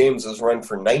last two games, has run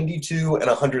for 92 and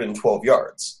 112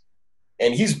 yards.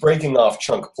 And he's breaking off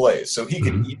chunk plays, so he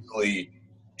could easily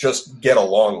just get a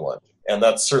long one. And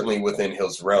that's certainly within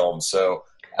his realm. So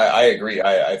I agree.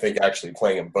 I think actually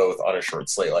playing them both on a short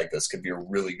slate like this could be a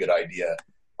really good idea.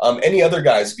 Any other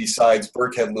guys besides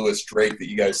Burkhead, Lewis, Drake that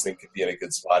you guys think could be in a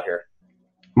good spot here?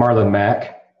 Marlon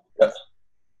Mack. Yep.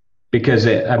 because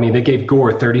they gave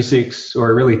Gore 36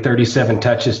 or really 37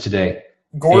 touches today.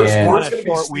 Gore's going to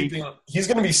be sleeping. He's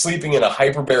going to be sleeping in a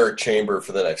hyperbaric chamber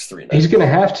for the next 3 nights. He's going to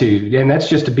have to, and that's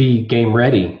just to be game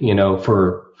ready,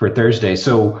 for Thursday.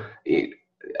 So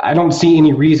I don't see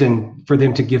any reason for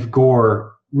them to give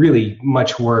Gore really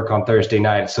much work on Thursday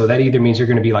night. So that either means you're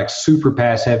going to be like super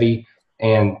pass heavy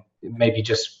and maybe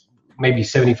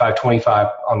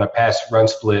 75-25 on the pass run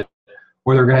split,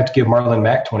 or they're going to have to give Marlon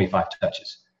Mack 25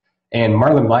 touches. And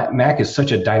Marlon Mack is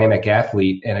such a dynamic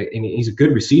athlete, and he's a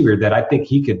good receiver that I think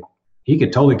he could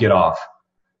totally get off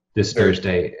this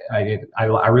Thursday. I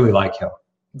really like him.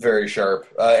 Very sharp.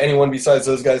 Anyone besides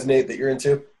those guys, Nate, that you're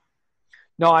into?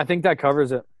 No, I think that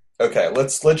covers it. Okay,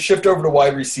 let's shift over to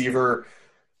wide receiver.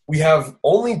 We have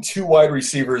only 2 wide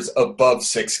receivers above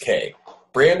 6K.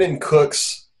 Brandon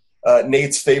Cooks,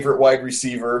 Nate's favorite wide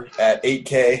receiver at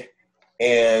 8K.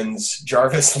 And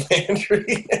Jarvis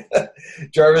Landry.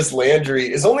 Jarvis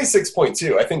Landry is only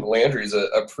 6.2. I think Landry is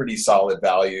a pretty solid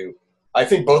value. I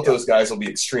think both those guys will be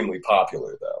extremely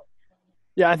popular, though.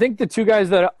 Yeah, I think the 2 guys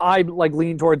that I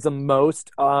lean towards the most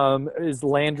is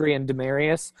Landry and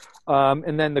Demaryius.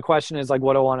 And then the question is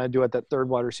what do I want to do at that third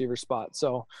wide receiver spot?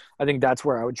 So I think that's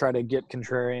where I would try to get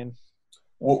contrarian.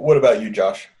 What about you,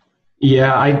 Josh?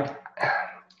 Yeah,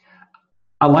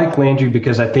 I like Landry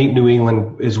because I think New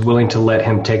England is willing to let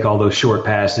him take all those short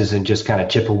passes and just kind of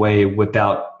chip away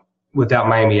without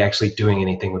Miami actually doing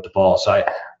anything with the ball. So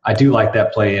I do like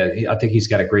that play. I think he's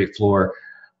got a great floor.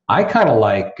 I kind of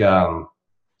like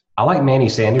Manny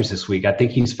Sanders this week. I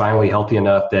think he's finally healthy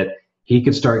enough that he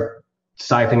could start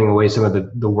siphoning away some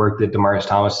of the work that Demaryius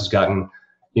Thomas has gotten,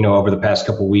 over the past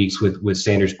couple of weeks with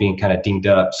Sanders being kind of dinged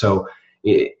up. So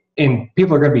and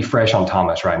people are going to be fresh on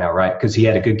Thomas right now, right? Because he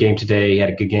had a good game today. He had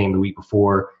a good game the week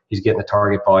before. He's getting the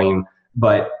target volume.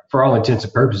 But for all intents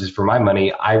and purposes, for my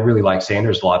money, I really like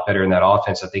Sanders a lot better in that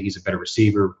offense. I think he's a better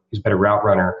receiver. He's a better route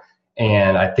runner.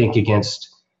 And I think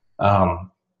against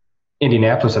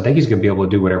Indianapolis, I think he's going to be able to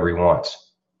do whatever he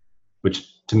wants, which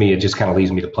to me, it just kind of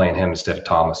leads me to playing him instead of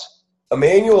Thomas.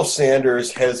 Emmanuel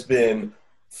Sanders has been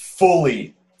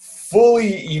fully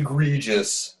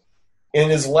egregious. In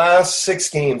his last 6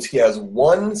 games, he has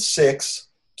 1, 6,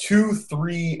 2,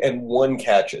 3, and 1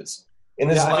 catches. In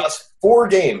his last 4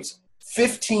 games,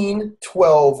 15,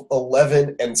 12,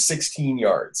 11, and 16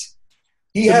 yards.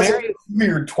 He has a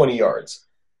weird 20 yards.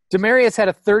 Demaryius had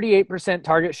a 38%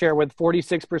 target share with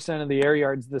 46% of the air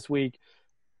yards this week.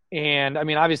 And,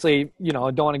 obviously, I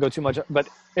don't want to go too much, but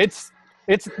it's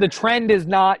the trend is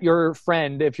not your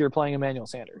friend if you're playing Emmanuel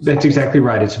Sanders. That's exactly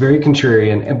right. It's very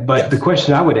contrarian. But the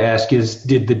question I would ask is,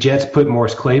 did the Jets put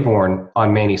Morris Claiborne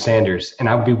on Manny Sanders? And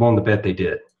I would be willing to bet they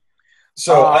did.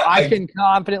 So I can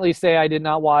confidently say I did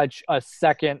not watch a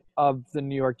second of the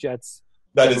New York Jets.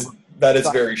 That is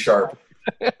very sharp.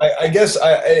 I guess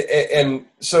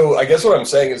what I'm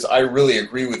saying is I really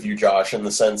agree with you, Josh, in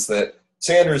the sense that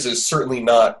Sanders is certainly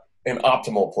not an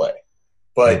optimal play.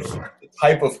 But the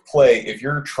type of play, if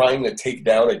you're trying to take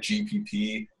down a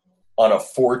GPP on a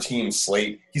 4-team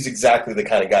slate, he's exactly the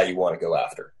kind of guy you want to go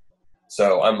after.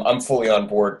 So I'm fully on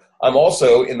board. I'm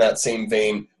also, in that same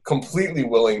vein, completely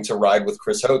willing to ride with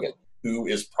Chris Hogan, who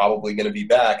is probably going to be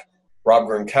back. Rob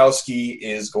Gronkowski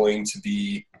is going to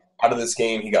be out of this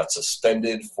game. He got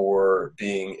suspended for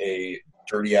being a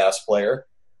dirty-ass player,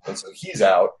 and so he's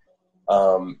out.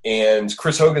 And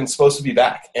Chris Hogan's supposed to be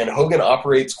back. And Hogan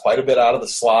operates quite a bit out of the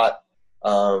slot.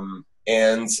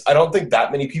 And I don't think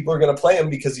that many people are going to play him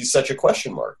because he's such a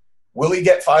question mark. Will he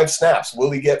get 5 snaps?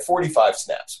 Will he get 45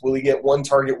 snaps? Will he get 1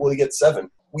 target? Will he get 7?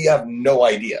 We have no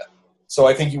idea. So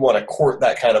I think you want to court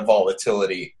that kind of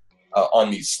volatility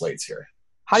on these slates here.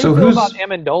 How do you feel about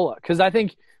Amendola? Because I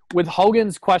think with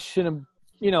Hogan's question of,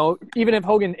 even if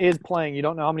Hogan is playing, you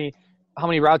don't know how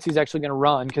many routes he's actually going to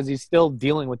run because he's still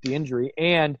dealing with the injury.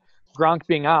 And Gronk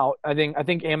being out, I think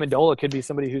Amendola could be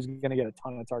somebody who's going to get a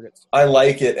ton of targets. I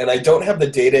like it, and I don't have the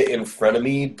data in front of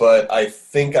me, but I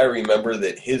think I remember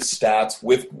that his stats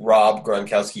with Rob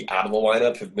Gronkowski out of the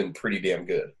lineup have been pretty damn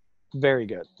good. Very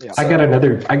good. Yeah. I got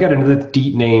another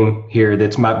deep name here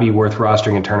that might be worth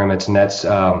rostering in tournaments, and that's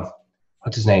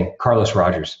what's his name? Chester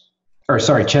Rogers.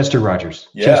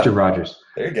 Yeah. Chester Rogers.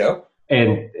 There you go.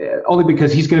 And only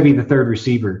because he's going to be the third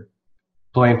receiver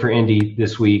playing for Indy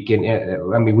this week.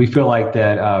 And we feel like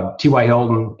that T.Y.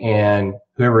 Hilton and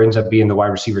whoever ends up being the wide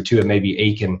receiver too, it may be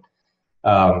Aiken,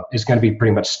 is going to be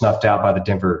pretty much snuffed out by the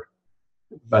Denver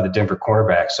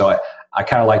cornerback. So I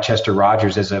kind of like Chester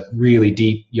Rogers as a really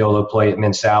deep YOLO play at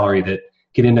min salary that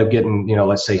could end up getting,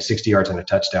 let's say 60 yards and a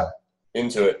touchdown.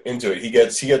 Into it. He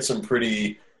gets some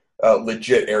pretty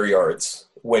legit air yards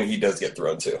when he does get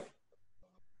thrown to.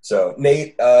 So,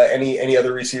 Nate, any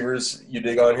other receivers you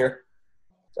dig on here?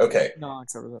 Okay. No, I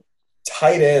covered it.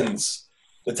 Tight ends.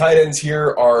 The tight ends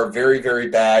here are very, very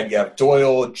bad. You have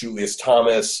Doyle, Julius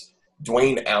Thomas.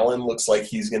 Dwayne Allen looks like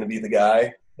he's going to be the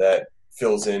guy that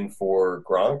fills in for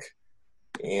Gronk.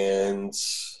 And,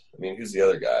 I mean, who's the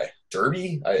other guy?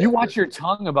 Derby? You watch your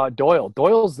tongue about Doyle.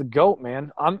 Doyle's the GOAT,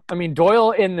 man.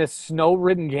 Doyle in this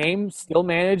snow-ridden game still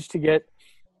managed to get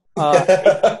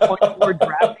 8.4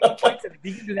 drafting points. And if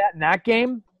he can do that in that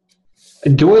game,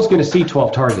 Doyle's going to see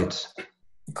 12 targets.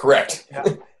 Correct. Yeah.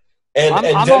 And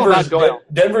I'm all about Doyle.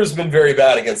 Denver's been very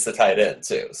bad against the tight end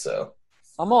too. So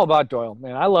I'm all about Doyle,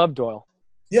 man. I love Doyle.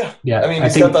 Yeah. Yeah. I mean,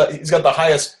 he's got the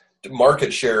highest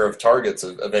market share of targets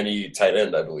of any tight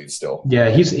end, I believe, still. Yeah,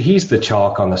 he's the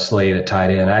chalk on the slate at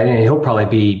tight end. He'll probably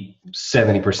be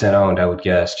 70% owned, I would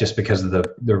guess, just because of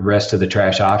the rest of the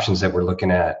trash options that we're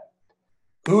looking at.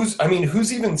 Who's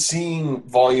even seeing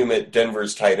volume at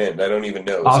Denver's tight end? I don't even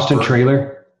know. Austin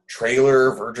Traylor,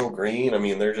 Virgil Green. I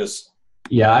mean, they're just.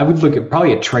 Yeah, I would look at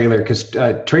probably at Traylor because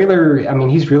Traylor, I mean,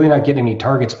 he's really not getting any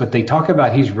targets, but they talk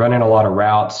about he's running a lot of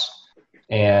routes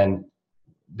and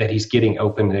that he's getting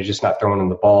open. They're just not throwing him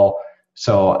the ball.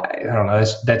 So I don't know.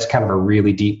 That's kind of a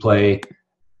really deep play.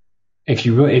 If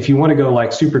you want to go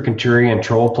like super contrarian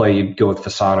troll play, you'd go with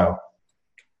Fasano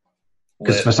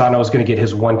because Fasano is going to get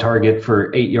his one target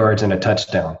for 8 yards and a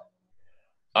touchdown.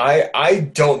 I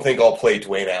don't think I'll play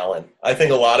Dwayne Allen. I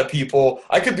think a lot of people,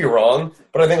 I could be wrong,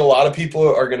 but I think a lot of people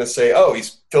are going to say, oh,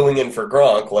 he's filling in for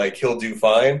Gronk, like he'll do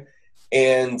fine.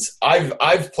 And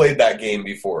I've played that game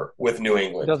before with New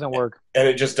England. It doesn't work. And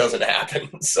it just doesn't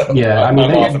happen. So yeah, I'm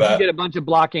off of that. You get a bunch of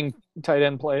blocking tight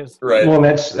end plays. Right. Well,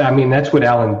 that's what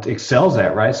Allen excels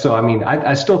at, right? So,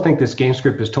 I still think this game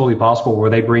script is totally possible where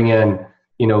they bring in,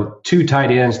 2 tight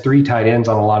ends, 3 tight ends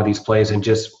on a lot of these plays and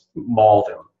just maul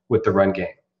them with the run game.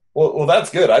 Well, that's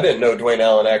good. I didn't know Dwayne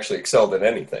Allen actually excelled at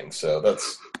anything, so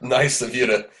that's nice of you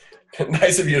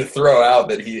to throw out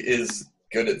that he is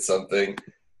good at something.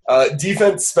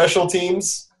 Defense, special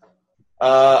teams.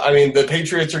 The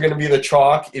Patriots are going to be the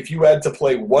chalk. If you had to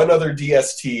play one other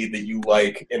DST that you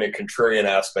like in a contrarian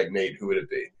aspect, Nate, who would it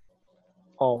be?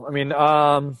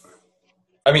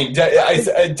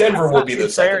 Denver will be the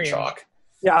second chalk.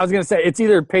 Yeah, I was going to say it's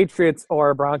either Patriots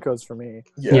or Broncos for me.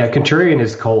 Yeah, contrarian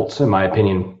is Colts, in my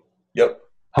opinion. Yep.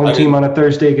 Home team on a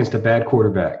Thursday against a bad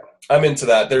quarterback. I'm into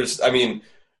that.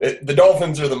 The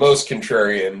Dolphins are the most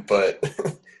contrarian, but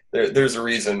there's a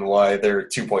reason why they're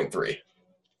 2.3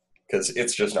 because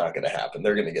it's just not going to happen.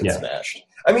 They're going to get smashed.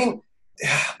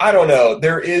 I don't know.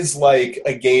 There is like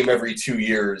a game every 2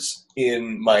 years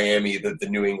in Miami that the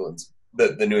New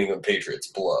England Patriots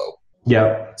blow.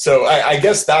 Yeah. So I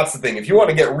guess that's the thing. If you want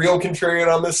to get real contrarian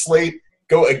on this slate,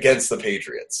 go against the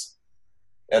Patriots.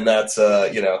 And that's,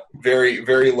 very,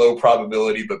 very low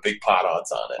probability, but big pot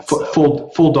odds on it. So.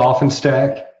 Full Dolphin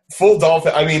stack. Full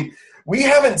Dolphin. We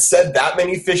haven't said that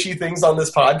many fishy things on this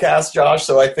podcast, Josh,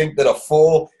 so I think that a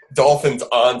full Dolphins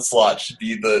onslaught should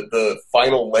be the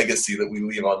final legacy that we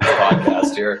leave on this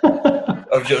podcast here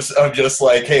of just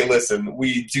like, hey, listen,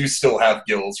 we do still have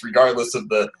gills, regardless of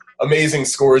the amazing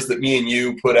scores that me and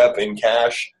you put up in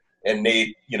cash and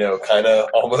Nate, kind of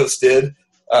almost did.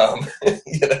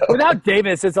 Without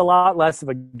Davis, it's a lot less of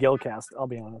a gill cast, I'll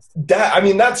be honest.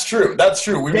 That's true. That's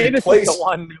true. Davis is the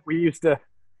one that we used to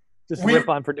just rip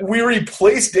on for doing. We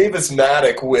replaced Davis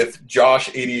Maddock with Josh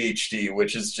ADHD,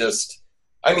 which is just,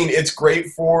 it's great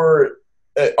for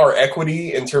our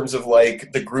equity in terms of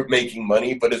like the group making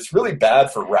money, but it's really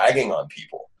bad for ragging on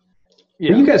people.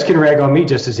 Yeah. You guys can rag on me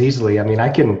just as easily.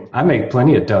 I make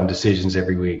plenty of dumb decisions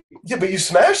every week. Yeah, but you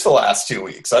smashed the last 2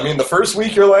 weeks. The first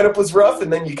week your lineup was rough,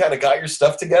 and then you kind of got your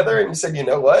stuff together, and you said, you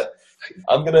know what,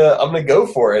 I'm gonna go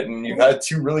for it, and you've had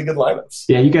 2 really good lineups.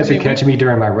 Yeah, you guys are catching me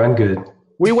during my run good.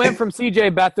 We went from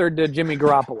C.J. Beathard to Jimmy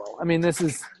Garoppolo. This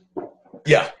is.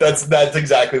 Yeah, that's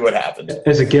exactly what happened.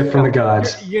 It's a gift from the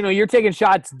gods. You're taking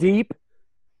shots deep,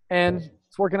 and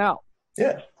it's working out.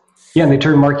 Yeah. Yeah, and they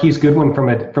turned Marquise Goodwin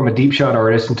from a deep shot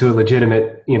artist into a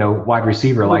legitimate, wide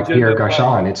receiver like Pierre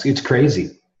Garçon. It's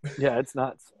crazy. Yeah, it's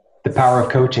nuts. The power of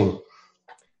coaching.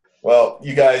 Well,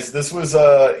 you guys, this was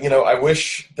I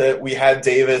wish that we had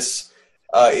Davis.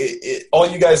 All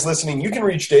you guys listening, you can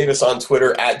reach Davis on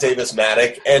Twitter at Davis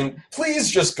Maddock, and please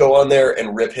just go on there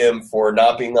and rip him for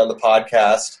not being on the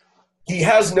podcast. He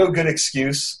has no good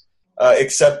excuse.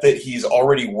 Except that he's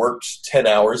already worked 10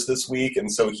 hours this week,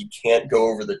 and so he can't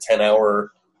go over the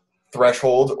 10-hour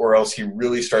threshold or else he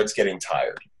really starts getting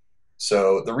tired.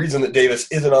 So the reason that Davis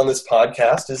isn't on this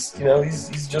podcast is,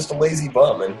 he's just a lazy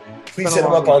bum. And please hit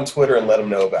him up on Twitter and let him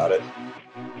know about it.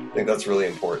 I think that's really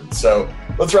important. So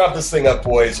let's wrap this thing up,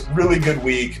 boys. Really good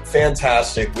week.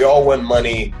 Fantastic. We all won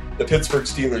money. The Pittsburgh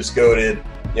Steelers goated.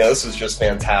 Yeah, this was just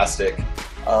fantastic.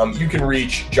 You can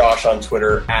reach Josh on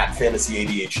Twitter at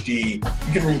FantasyADHD.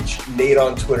 You can reach Nate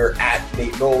on Twitter at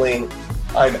Nate Noling.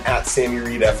 I'm at Sammy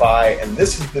Reed FI, and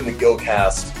this has been the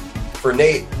GoCast. For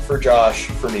Nate, for Josh,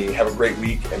 for me, have a great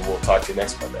week, and we'll talk to you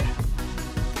next Monday.